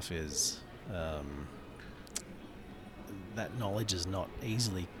sort of stuff is that knowledge is not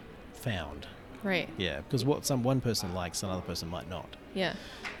easily found, right, because what one person likes another person might not,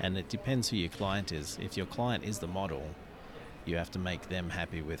 and it depends who your client is. If your client is the model, you have to make them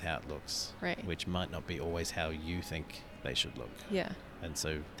happy with how it looks, right, which might not be always how you think they should look. Yeah. And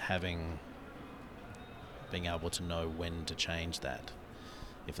so being able to know when to change that,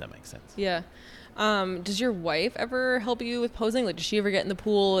 if that makes sense. Yeah. Does your wife ever help you with posing? Like, does she ever get in the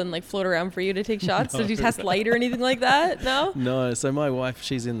pool and like float around for you to take shots? No. Did you test light or anything like that? No? No. So my wife,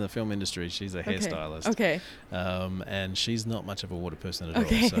 she's in the film industry. She's a hairstylist. Okay. And she's not much of a water person at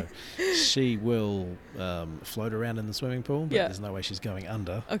all. So she will float around in the swimming pool, but there's no way she's going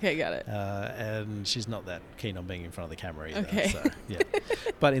under. Okay, got it. And she's not that keen on being in front of the camera either. Okay. So, yeah.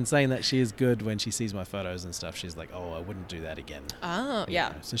 But in saying that, she is good when she sees my photos and stuff. She's like, oh, I wouldn't do that again. Oh,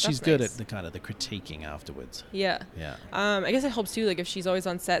 yeah. So she's good at the kind of the critiquing afterwards. Yeah. Yeah. I guess it helps too. Like if she's always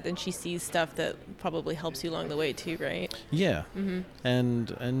on set, then she sees stuff that probably helps you along the way too, right? Yeah. Mm-hmm.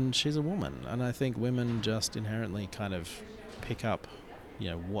 And she's a woman, and I think women just inherently kind of pick up,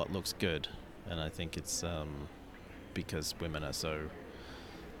 what looks good, and I think it's because women are so,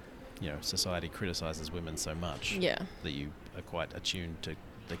 society criticizes women so much that you are quite attuned to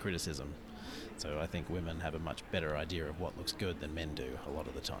the criticism. So I think women have a much better idea of what looks good than men do a lot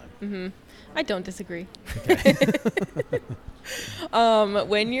of the time. Mm-hmm. I don't disagree. Okay.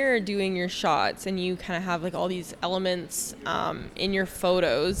 When you're doing your shots and you kind of have like all these elements in your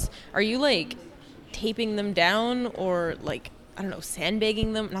photos, are you like taping them down or like, I don't know,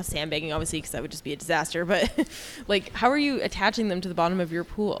 sandbagging them? Not sandbagging, obviously, because that would just be a disaster. But like, how are you attaching them to the bottom of your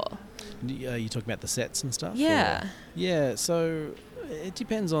pool? You talking about the sets and stuff? Yeah. Yeah, so it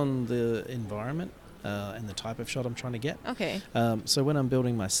depends on the environment and the type of shot I'm trying to get. Okay. So when I'm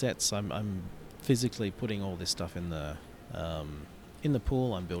building my sets, I'm physically putting all this stuff in the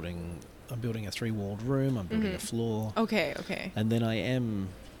pool. I'm building a 3-walled room. I'm building a floor. Okay. And then I am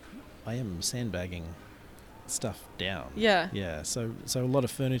sandbagging stuff down. Yeah. Yeah. So a lot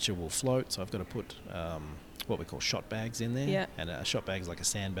of furniture will float. So I've got to put what we call shot bags in there. Yeah. And a shot bag is like a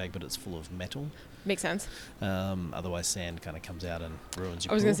sandbag, but it's full of metal. Makes sense. Otherwise, sand kind of comes out and ruins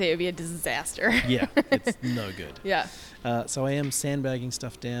your I was pool. going to say it would be a disaster. Yeah, it's no good. Yeah. So I am sandbagging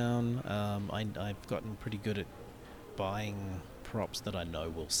stuff down. I've gotten pretty good at buying props that I know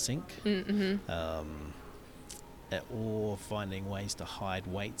will sink. Mm-hmm. Or finding ways to hide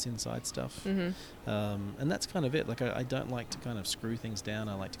weights inside stuff. Mm-hmm. And that's kind of it. Like I don't like to kind of screw things down.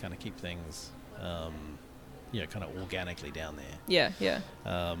 I like to kind of keep things kind of organically down there. Yeah.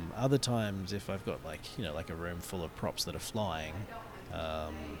 Other times, if I've got like a room full of props that are flying,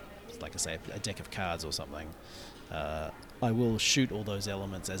 like I say, a deck of cards or something, I will shoot all those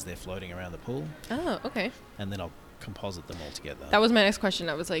elements as they're floating around the pool. Oh, okay. And then I'll composite them all together. That was my next question.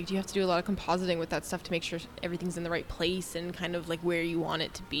 I was like, do you have to do a lot of compositing with that stuff to make sure everything's in the right place and kind of like where you want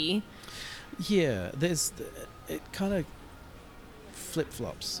it to be? Yeah, it kind of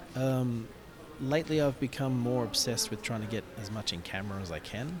flip-flops. Lately, I've become more obsessed with trying to get as much in camera as I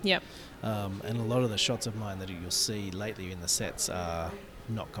can. Yep. And a lot of the shots of mine that you'll see lately in the sets are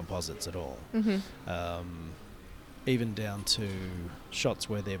not composites at all. Mm-hmm. Even down to shots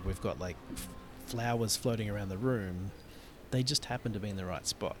where we've got like flowers floating around the room. They just happen to be in the right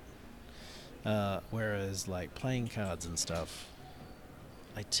spot. Whereas like playing cards and stuff,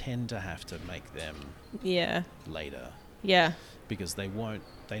 I tend to have to make them later. Yeah. Because they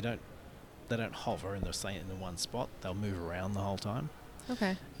don't hover in the one spot. They'll move around the whole time.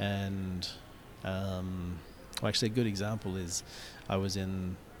 Okay. And actually a good example is I was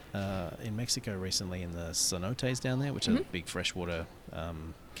in Mexico recently in the cenotes down there, which are big freshwater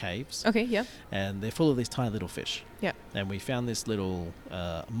caves. Okay, yeah. And they're full of these tiny little fish. Yeah. and we found this little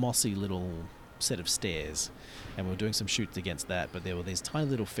mossy little set of stairs, and we were doing some shoots against that, but there were these tiny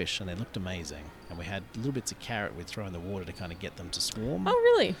little fish and they looked amazing, and we had little bits of carrot we'd throw in the water to kind of get them to swarm. Oh,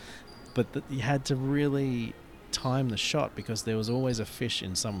 really? But you had to really time the shot because there was always a fish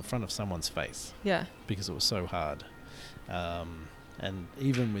in front of someone's face. Yeah. Because it was so hard. And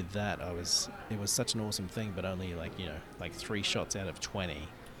even with that, it was such an awesome thing, but only like 3 shots out of 20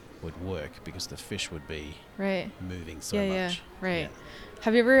 would work because the fish would be moving so much. Yeah, right. Yeah.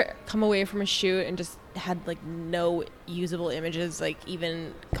 Have you ever come away from a shoot and just had like no usable images, like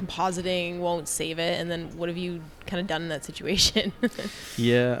even compositing won't save it? And then what have you kind of done in that situation?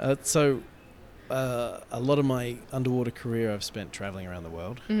 Yeah, so a lot of my underwater career I've spent traveling around the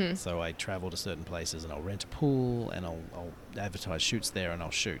world. Mm-hmm. So I travel to certain places and I'll rent a pool and I'll advertise shoots there and I'll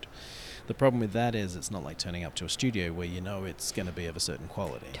shoot. The problem with that is it's not like turning up to a studio where you know it's going to be of a certain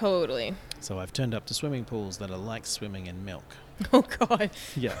quality. Totally. So I've turned up to swimming pools that are like swimming in milk. Oh, God.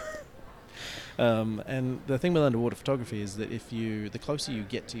 Yeah. And the thing with underwater photography is that the closer you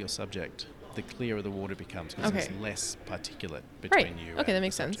get to your subject, the clearer the water becomes because there's less particulate between you. Okay, that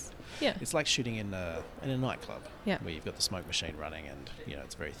makes sense. Yeah. It's like shooting in a nightclub where you've got the smoke machine running and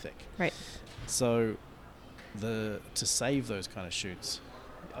it's very thick. Right. So to save those kind of shoots,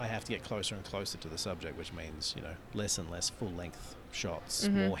 I have to get closer and closer to the subject, which means less and less full length shots,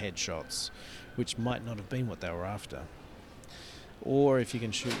 more head shots, which might not have been what they were after. Or if you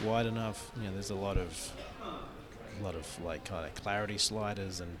can shoot wide enough, there's a lot of like kind of clarity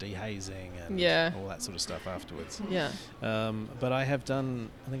sliders and dehazing and all that sort of stuff afterwards. Yeah. But I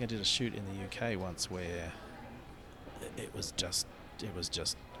think I did a shoot in the UK once where it was just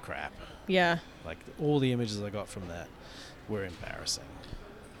crap. Yeah. Like all the images I got from that were embarrassing.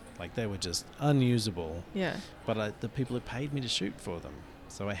 Like they were just unusable. Yeah. But the people had paid me to shoot for them.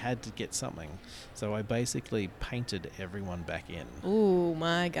 So I had to get something. So I basically painted everyone back in. Ooh,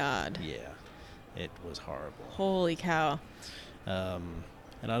 my God. Yeah. It was horrible. Holy cow. And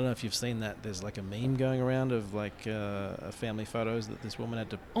I don't know if you've seen that. There's like a meme going around of like family photos that this woman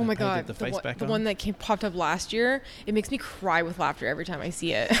had to oh my God, the face back the on. one that popped up last year. It makes me cry with laughter every time I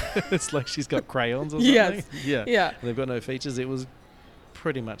see it. It's like she's got crayons or something. Yes. Yeah. Yeah. And they've got no features. It was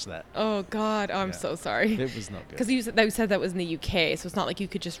pretty much that. Oh God, I'm so sorry. It was not good. Because you said that was in the UK, so it's not like you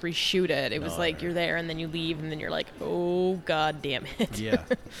could just reshoot it. It was like you're there and then you leave and then you're like, oh God damn it. Yeah.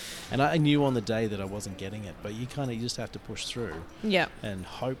 And I knew on the day that I wasn't getting it, but you just have to push through. Yeah. And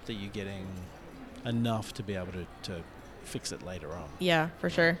hope that you're getting enough to be able to fix it later on. Yeah, for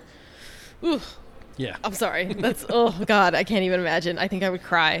sure. Ooh. Yeah. I'm sorry. That's oh God, I can't even imagine. I think I would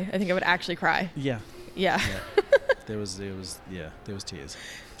cry. I think I would actually cry. Yeah. Yeah. There was tears.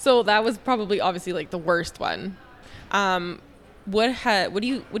 So that was probably obviously like the worst one. What do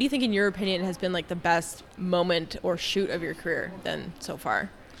you think in your opinion has been like the best moment or shoot of your career then so far?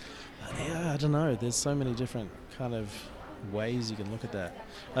 Yeah, I don't know. There's so many different kind of ways you can look at that.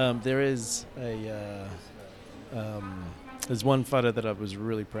 There's one photo that I was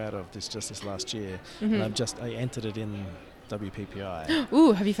really proud of this last year, and I entered it in WPPI.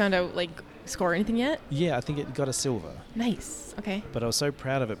 Ooh, have you found out like score anything yet? Yeah, I think it got a silver. Nice. Okay. But I was so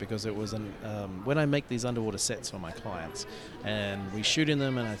proud of it because it was when I make these underwater sets for my clients and we shoot in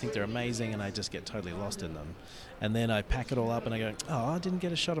them and I think they're amazing and I just get totally lost in them. And then I pack it all up and I go, oh, I didn't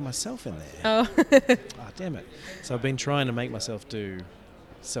get a shot of myself in there. Oh. Damn it. So I've been trying to make myself do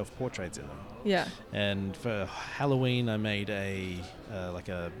self-portraits in them. Yeah. And for Halloween, I made a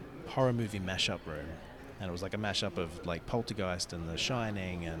horror movie mashup room. And it was like a mashup of like Poltergeist and The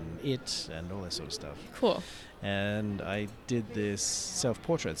Shining and It and all that sort of stuff. Cool. And I did this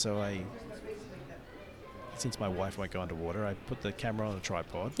self-portrait. So since my wife won't go underwater, I put the camera on a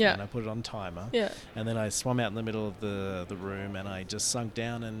tripod and I put it on timer. Yeah. And then I swam out in the middle of the room and I just sunk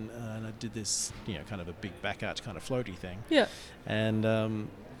down and I did this, kind of a big back arch kind of floaty thing. Yeah. And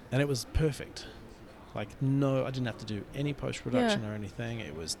it was perfect. Like, no, I didn't have to do any post-production or anything.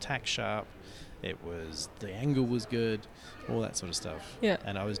 It was tack sharp. The angle was good, all that sort of stuff. Yeah.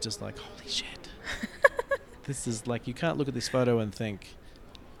 And I was just like, holy shit. This is like, you can't look at this photo and think,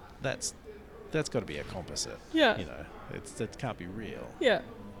 that's got to be a composite. Yeah. That can't be real. Yeah.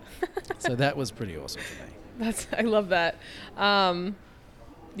 So that was pretty awesome for me. I love that.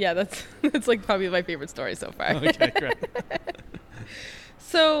 Yeah, that's like probably my favorite story so far. Okay, great.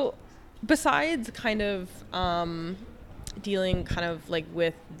 So besides kind of dealing kind of like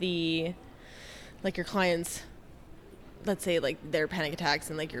with like your clients, let's say like their panic attacks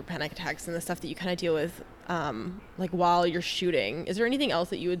and like your panic attacks and the stuff that you kind of deal with like while you're shooting, is there anything else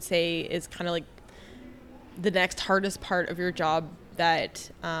that you would say is kind of like the next hardest part of your job that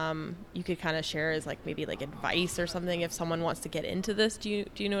you could kind of share as like maybe like advice or something if someone wants to get into this? Do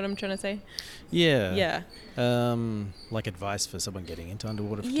you know what I'm trying to say? Yeah. Like advice for someone getting into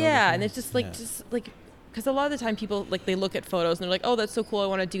underwater photography? Yeah, and it's just like because a lot of the time people like they look at photos and they're like, oh, that's so cool, I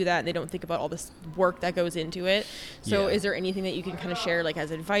want to do that, and they don't think about all this work that goes into it. So is there anything that you can kind of share like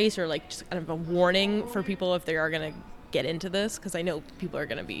as advice or like just kind of a warning for people if they are going to get into this? Because I know people are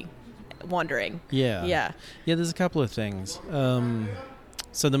going to be wondering. Yeah, there's a couple of things.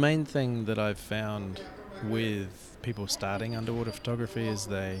 So the main thing that I've found with people starting underwater photography is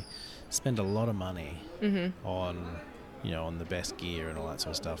they spend a lot of money on the best gear and all that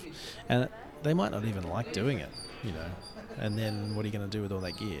sort of stuff, and they might not even like doing it, and then what are you going to do with all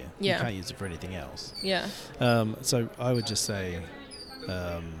that gear? You can't use it for anything else. So I would just say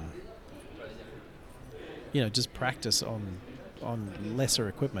just practice on lesser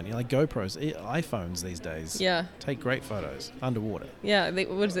equipment. Like GoPros, iPhones these days take great photos underwater.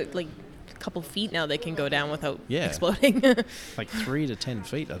 What is it, like a couple feet now they can go down without exploding? Like 3 to 10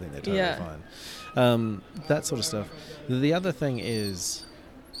 feet I think they're totally fine. That sort of stuff. The other thing is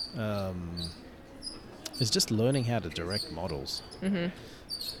just learning how to direct models.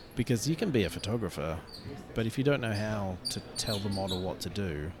 Because you can be a photographer, but if you don't know how to tell the model what to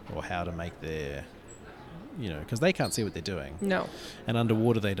do or how to make their because they can't see what they're doing. No. And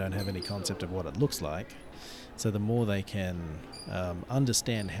underwater they don't have any concept of what it looks like. So the more they can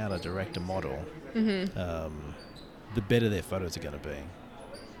understand how to direct a model, the better their photos are going to be.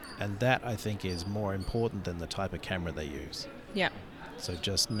 And that, I think, is more important than the type of camera they use. Yeah. So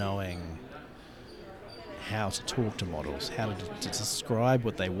just knowing how to talk to models, how to describe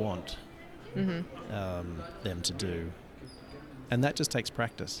what they want them to do. And that just takes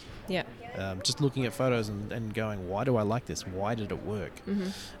practice. Yeah. Just looking at photos and going, why do I like this? Why did it work?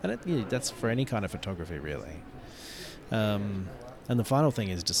 And that's for any kind of photography, really. And the final thing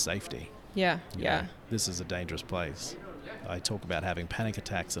is just safety. Yeah. This is a dangerous place. I talk about having panic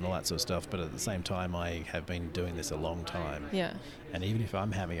attacks and all that sort of stuff, but at the same time, I have been doing this a long time. Yeah. And even if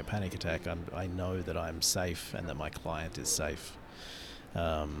I'm having a panic attack, I know that I'm safe and that my client is safe.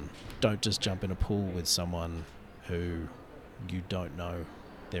 Don't just jump in a pool with someone who you don't know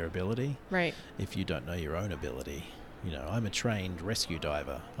their ability. Right. If you don't know your own ability. I'm a trained rescue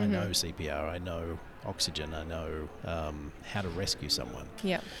diver. I know CPR, I know oxygen, I know how to rescue someone.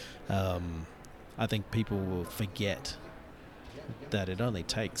 Yeah. I think people will forget that it only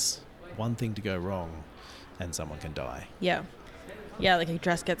takes one thing to go wrong and someone can die. Yeah, like a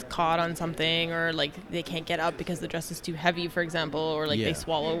dress gets caught on something, or like they can't get up because the dress is too heavy, for example, or like they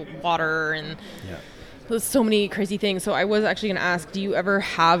swallow water, and there's so many crazy things. So I was actually going to ask, do you ever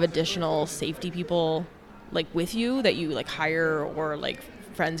have additional safety people like with you that you like hire, or like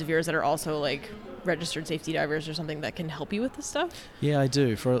friends of yours that are also like registered safety divers or something that can help you with this stuff? Yeah, I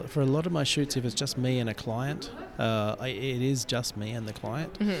do. For a lot of my shoots, if it's just me and a client, it is just me and the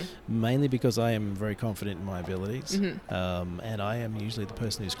client, mainly because I am very confident in my abilities, and I am usually the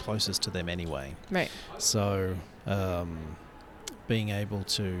person who's closest to them anyway. Right. So being able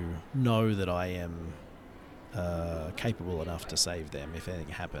to know that I am capable enough to save them if anything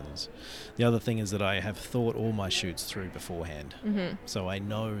happens. The other thing is that I have thought all my shoots through beforehand, so I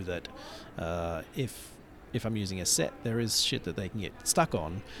know that if I'm using a set, there is shit that they can get stuck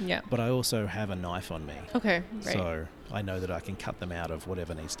on, but I also have a knife on me. Okay, right. So I know that I can cut them out of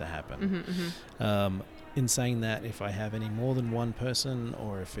whatever needs to happen. In saying that, if I have any more than one person,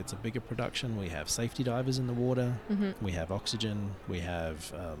 or if it's a bigger production, we have safety divers in the water, we have oxygen, we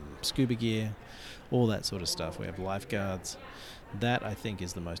have scuba gear, all that sort of stuff. We have lifeguards. That, I think,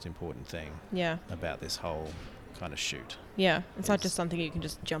 is the most important thing about this whole kind of shoot. Yeah, it's not just something you can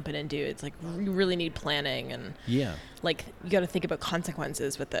just jump in and do. It's like you really need planning, and like you got to think about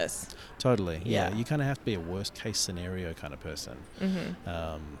consequences with this. Totally. Yeah, you kind of have to be a worst case scenario kind of person.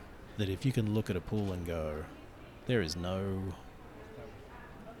 That if you can look at a pool and go, there is no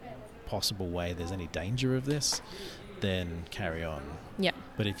possible way there's any danger of this, then carry on. Yeah.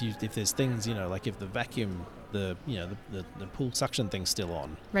 But if there's things, like if the vacuum, the pool suction thing's still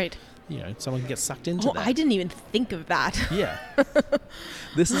on, right? Someone can get sucked into that. I didn't even think of that. Yeah.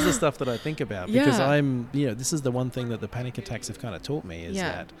 This is the stuff that I think about, because this is the one thing that the panic attacks have kind of taught me, is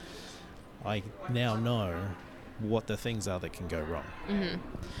that I now know what the things are that can go wrong.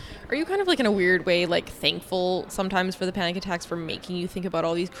 Are you kind of like, in a weird way, like thankful sometimes for the panic attacks for making you think about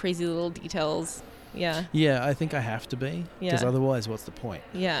all these crazy little details? Yeah, I think I have to be, because otherwise what's the point?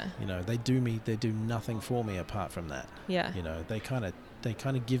 They do nothing for me apart from that. They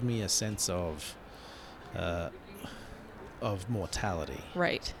kind of give me a sense of mortality,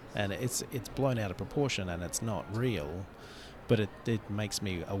 right? And it's blown out of proportion and it's not real, but it makes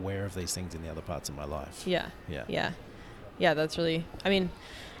me aware of these things in the other parts of my life. Yeah. Yeah. Yeah. Yeah, that's really, I mean,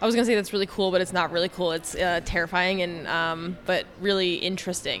 I was going to say that's really cool, but it's not really cool. It's terrifying and, but really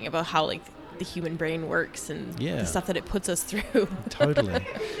interesting about how like the human brain works and the stuff that it puts us through. Totally.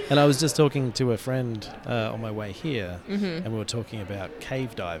 And I was just talking to a friend on my way here, and we were talking about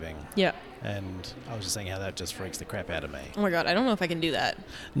cave diving. Yeah. And I was just saying how that just freaks the crap out of me. Oh my God, I don't know if I can do that.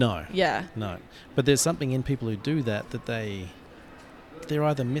 No. Yeah. No. But there's something in people who do that they're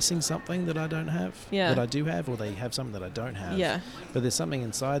either missing something that I don't have, that I do have, or they have something that I don't have. Yeah. But there's something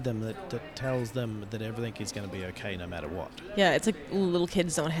inside them that tells them that everything is going to be okay no matter what. Yeah, it's like little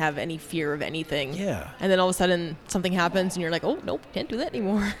kids don't have any fear of anything. Yeah. And then all of a sudden something happens and you're like, oh, nope, can't do that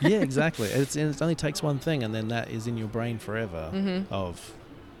anymore. Yeah, exactly. It only takes one thing, and then that is in your brain forever of,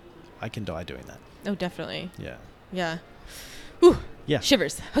 I can die doing that. Oh, definitely. Yeah. Yeah. Whew. Yeah.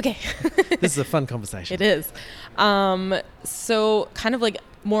 Shivers. Okay. This is a fun conversation. It is. So kind of like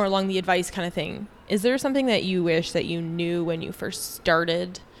more along the advice kind of thing. Is there something that you wish that you knew when you first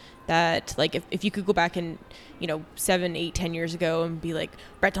started that like if you could go back and, 7, 8, 10 years ago and be like,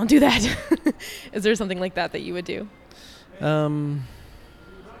 Brett, don't do that. Is there something like that you would do?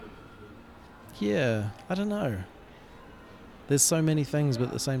 Yeah, I don't know. There's so many things, but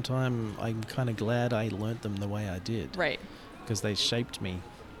at the same time, I'm kind of glad I learnt them the way I did. Right. Because they shaped me.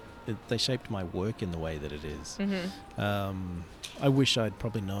 They shaped my work in the way that it is. I wish I'd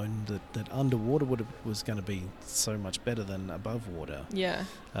probably known that underwater was going to be so much better than above water. Yeah.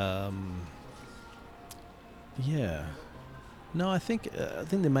 Yeah. No, I think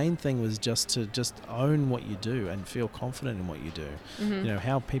the main thing was just to own what you do and feel confident in what you do.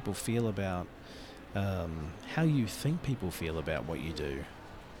 How people feel about, how you think people feel about what you do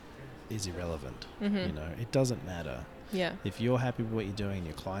is irrelevant. It doesn't matter. Yeah. If you're happy with what you're doing and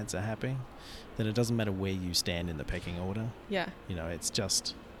your clients are happy, then it doesn't matter where you stand in the pecking order. Yeah. It's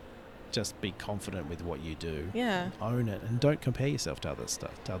just be confident with what you do. Yeah. Own it and don't compare yourself to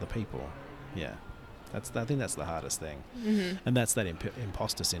other people. Yeah. I think that's the hardest thing. And that's that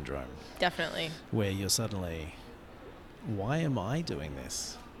imposter syndrome. Definitely. Where you're suddenly, why am I doing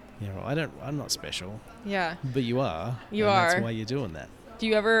this? I'm not special. Yeah. But you are. You are. That's why you're doing that. Do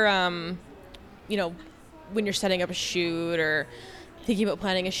you ever, when you're setting up a shoot or thinking about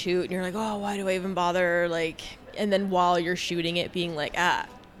planning a shoot and you're like, oh, why do I even bother? Like, and then while you're shooting it being like,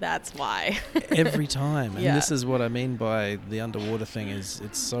 that's why. Every time. And this is what I mean by the underwater thing is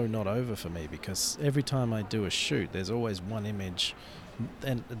it's so not over for me, because every time I do a shoot, there's always one image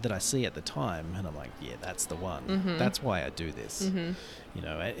that I see at the time, and I'm like, yeah, that's the one. That's why I do this. And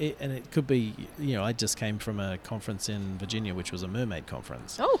it could be, I just came from a conference in Virginia, which was a mermaid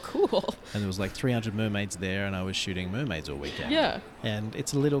conference. Oh, cool. And there was like 300 mermaids there, and I was shooting mermaids all weekend. Yeah. And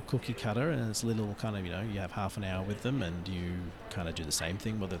it's a little cookie cutter, and it's a little kind of, you have half an hour with them, and you kind of do the same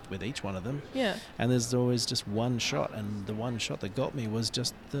thing with each one of them. Yeah. And there's always just one shot, and the one shot that got me was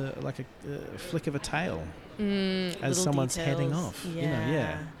just a flick of a tail as someone's details. heading off.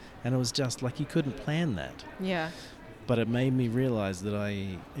 Yeah. And it was just like you couldn't plan that. Yeah. But it made me realize that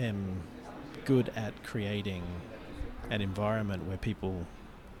I am good at creating an environment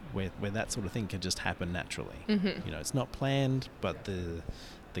where that sort of thing can just happen naturally. It's not planned, but the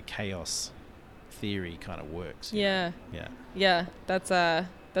chaos theory kind of works. Yeah. Yeah. Yeah. That's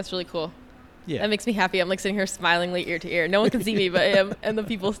really cool. Yeah. That makes me happy. I'm like sitting here smiling like ear to ear. No one can see me, but I am, and the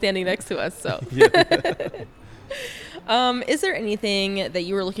people standing next to us. So. Yeah. Is there anything that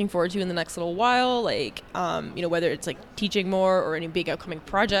you were looking forward to in the next little while? Like, whether it's like teaching more or any big upcoming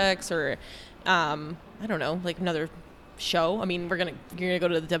projects or, I don't know, like another show. I mean, you're gonna go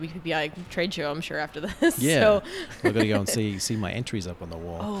to the WPPI trade show, I'm sure, after this. Yeah. So. I've got to go and see my entries up on the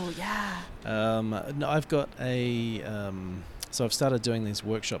wall. Oh yeah. No, I've got so I've started doing these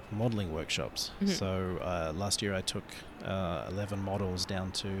modelling workshops. So last year I took 11 models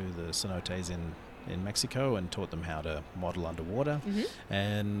down to the cenotes in Mexico and taught them how to model underwater.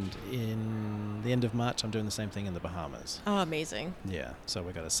 And in the end of March, I'm doing the same thing in the Bahamas. Oh, amazing. Yeah. So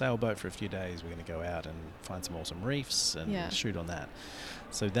we've got a sailboat for a few days. We're going to go out and find some awesome reefs and shoot on that.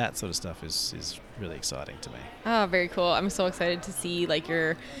 So that sort of stuff is really exciting to me. Oh, very cool. I'm so excited to see like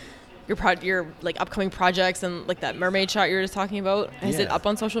your like upcoming projects and like that mermaid shot you were just talking about. Is it up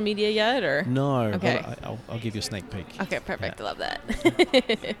on social media yet or? No. Okay. I'll give you a sneak peek. Okay, perfect. Yeah. I love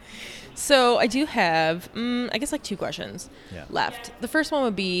that. So I do have, I guess like 2 questions left. The first one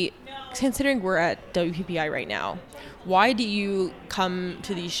would be, considering we're at WPPI right now, why do you come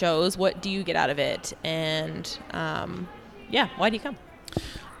to these shows? What do you get out of it? And why do you come?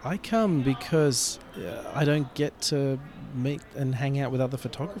 I come because I don't get to meet and hang out with other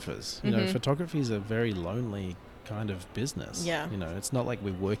photographers. Photography is a very lonely kind of business. Yeah. You know, it's not like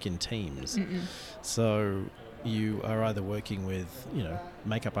we work in teams. Mm-mm. So you are either working with, you know,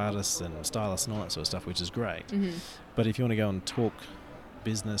 makeup artists and stylists and all that sort of stuff, which is great. Mm-hmm. But if you want to go and talk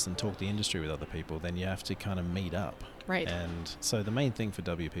business and talk the industry with other people, then you have to kind of meet up. Right. And so the main thing for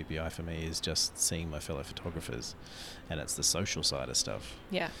WPPI for me is just seeing my fellow photographers, and it's the social side of stuff.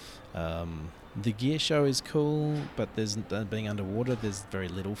 Yeah. The gear show is cool, but there's being underwater, there's very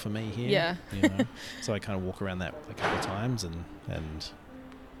little for me here. Yeah. You know? So I kind of walk around that a couple of times and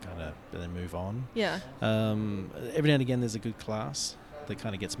kind of then move on. Yeah. Every now and again there's a good class that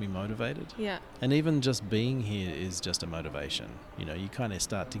kind of gets me motivated. Yeah. And even just being here is just a motivation. You know, you kind of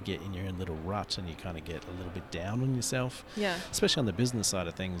start to get in your own little rut and you kind of get a little bit down on yourself. Yeah. Especially on the business side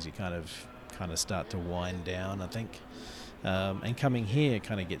of things, you kind of start to wind down, I think. And coming here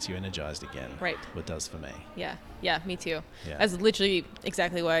kind of gets you energized again. Right. What does for me. Yeah. Yeah, me too. Yeah. That's literally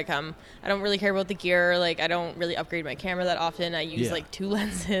exactly why I come. I don't really care about the gear. Like, I don't really upgrade my camera that often. I use like 2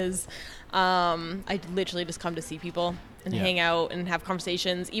 lenses. I literally just come to see people and hang out and have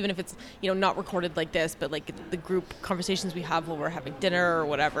conversations, even if it's, you know, not recorded like this, but like the group conversations we have while we're having dinner or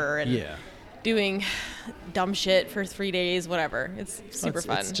whatever. And doing dumb shit for 3 days, whatever. It's super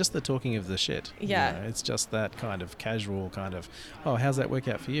fun. It's just the talking of the shit. Yeah. You know, it's just that kind of casual kind of, oh, how's that work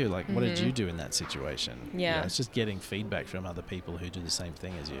out for you? Like, what did you do in that situation? Yeah. You know, it's just getting feedback from other people who do the same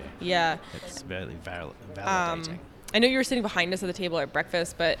thing as you. Yeah. It's very validating. I know you were sitting behind us at the table at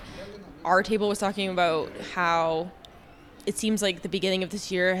breakfast, but our table was talking about how it seems like the beginning of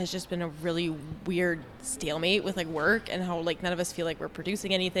this year has just been a really weird stalemate with like work, and how like none of us feel like we're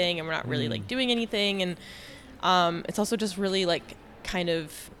producing anything and we're not really like doing anything. And it's also just really like kind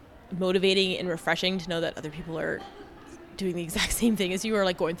of motivating and refreshing to know that other people are doing the exact same thing as you, or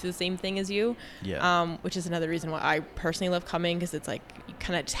like going through the same thing as you. Yeah. Which is another reason why I personally love coming, because it's like you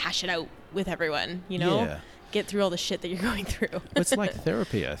kind of just hash it out with everyone, you know? Yeah. Get through all the shit that you're going through. It's like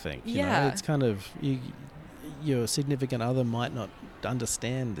therapy, I think. You know? It's kind of, your significant other might not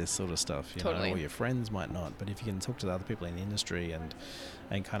understand this sort of stuff, you know, or your friends might not. But if you can talk to the other people in the industry and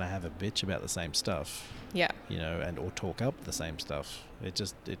kind of have a bitch about the same stuff, you know, and or talk up the same stuff,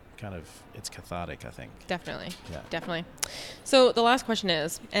 it's cathartic, I think. Definitely. Yeah. Definitely. So the last question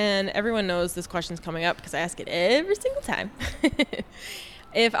is, and everyone knows this question's coming up because I ask it every single time.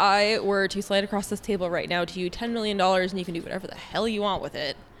 If I were to slide across this table right now to you $10 million and you can do whatever the hell you want with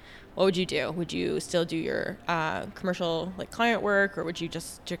it, what would you do? Would you still do your commercial like client work, or would you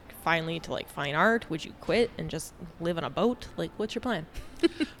just stick finally to like fine art? Would you quit and just live on a boat? Like, what's your plan?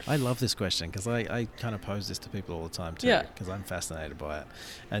 I love this question because I kind of pose this to people all the time too, because I'm fascinated by it.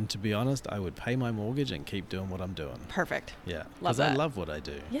 And to be honest, I would pay my mortgage and keep doing what I'm doing. Perfect. Yeah. Because I love what I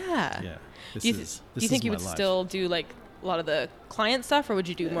do. Yeah. Yeah. Do you think you would still do like a lot of the client stuff, or would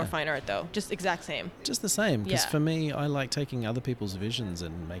you do more fine art though? Just exact same? Just the same, because for me, I like taking other people's visions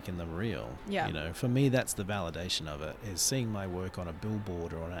and making them real. Yeah. You know, for me, that's the validation of it, is seeing my work on a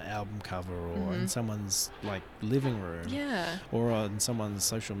billboard or on an album cover or in someone's like living room or on someone's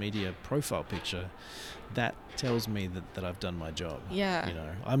social media profile picture. That tells me that I've done my job. Yeah. You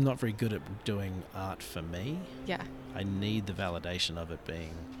know, I'm not very good at doing art for me. Yeah. I need the validation of it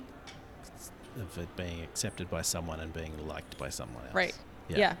being accepted by someone and being liked by someone else. Right.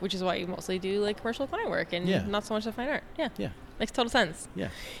 Yeah. Which is why you mostly do like commercial client work and not so much the fine art. Yeah. Yeah. Makes total sense. Yeah.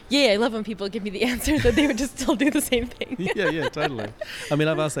 Yeah. I love when people give me the answer that they would just still do the same thing. Yeah, totally. I mean,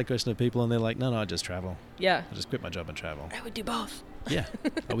 I've asked that question to people and they're like, no, I just travel. Yeah. I just quit my job and travel. I would do both. Yeah.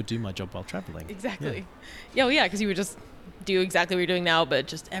 I would do my job while traveling. Exactly. Yeah. Well, yeah, because you would just do exactly what you're doing now, but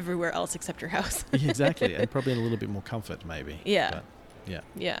just everywhere else except your house. Yeah, exactly. And probably in a little bit more comfort, maybe. Yeah. But, yeah.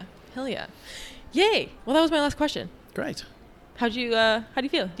 Yeah. Hell yeah. Yay. Well, that was my last question. Great. How do you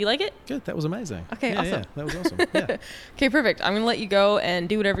feel? Do you like it? Good. That was amazing. Okay, awesome. Yeah, that was awesome. Yeah. Okay, perfect. I'm going to let you go and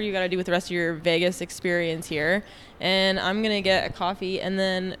do whatever you got to do with the rest of your Vegas experience here. And I'm going to get a coffee and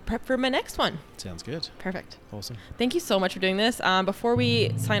then prep for my next one. Sounds good. Perfect. Awesome. Thank you so much for doing this. Before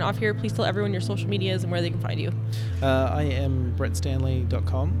we sign off here, please tell everyone your social medias and where they can find you. I am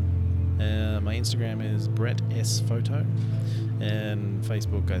brettstanley.com. My Instagram is BrettSPhoto. And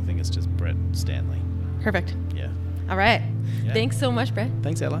Facebook, I think it's just Brett Stanley. Perfect. Yeah. All right. Yeah. Thanks so much, Brett.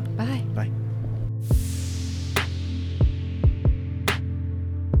 Thanks, Ella. Bye. Bye.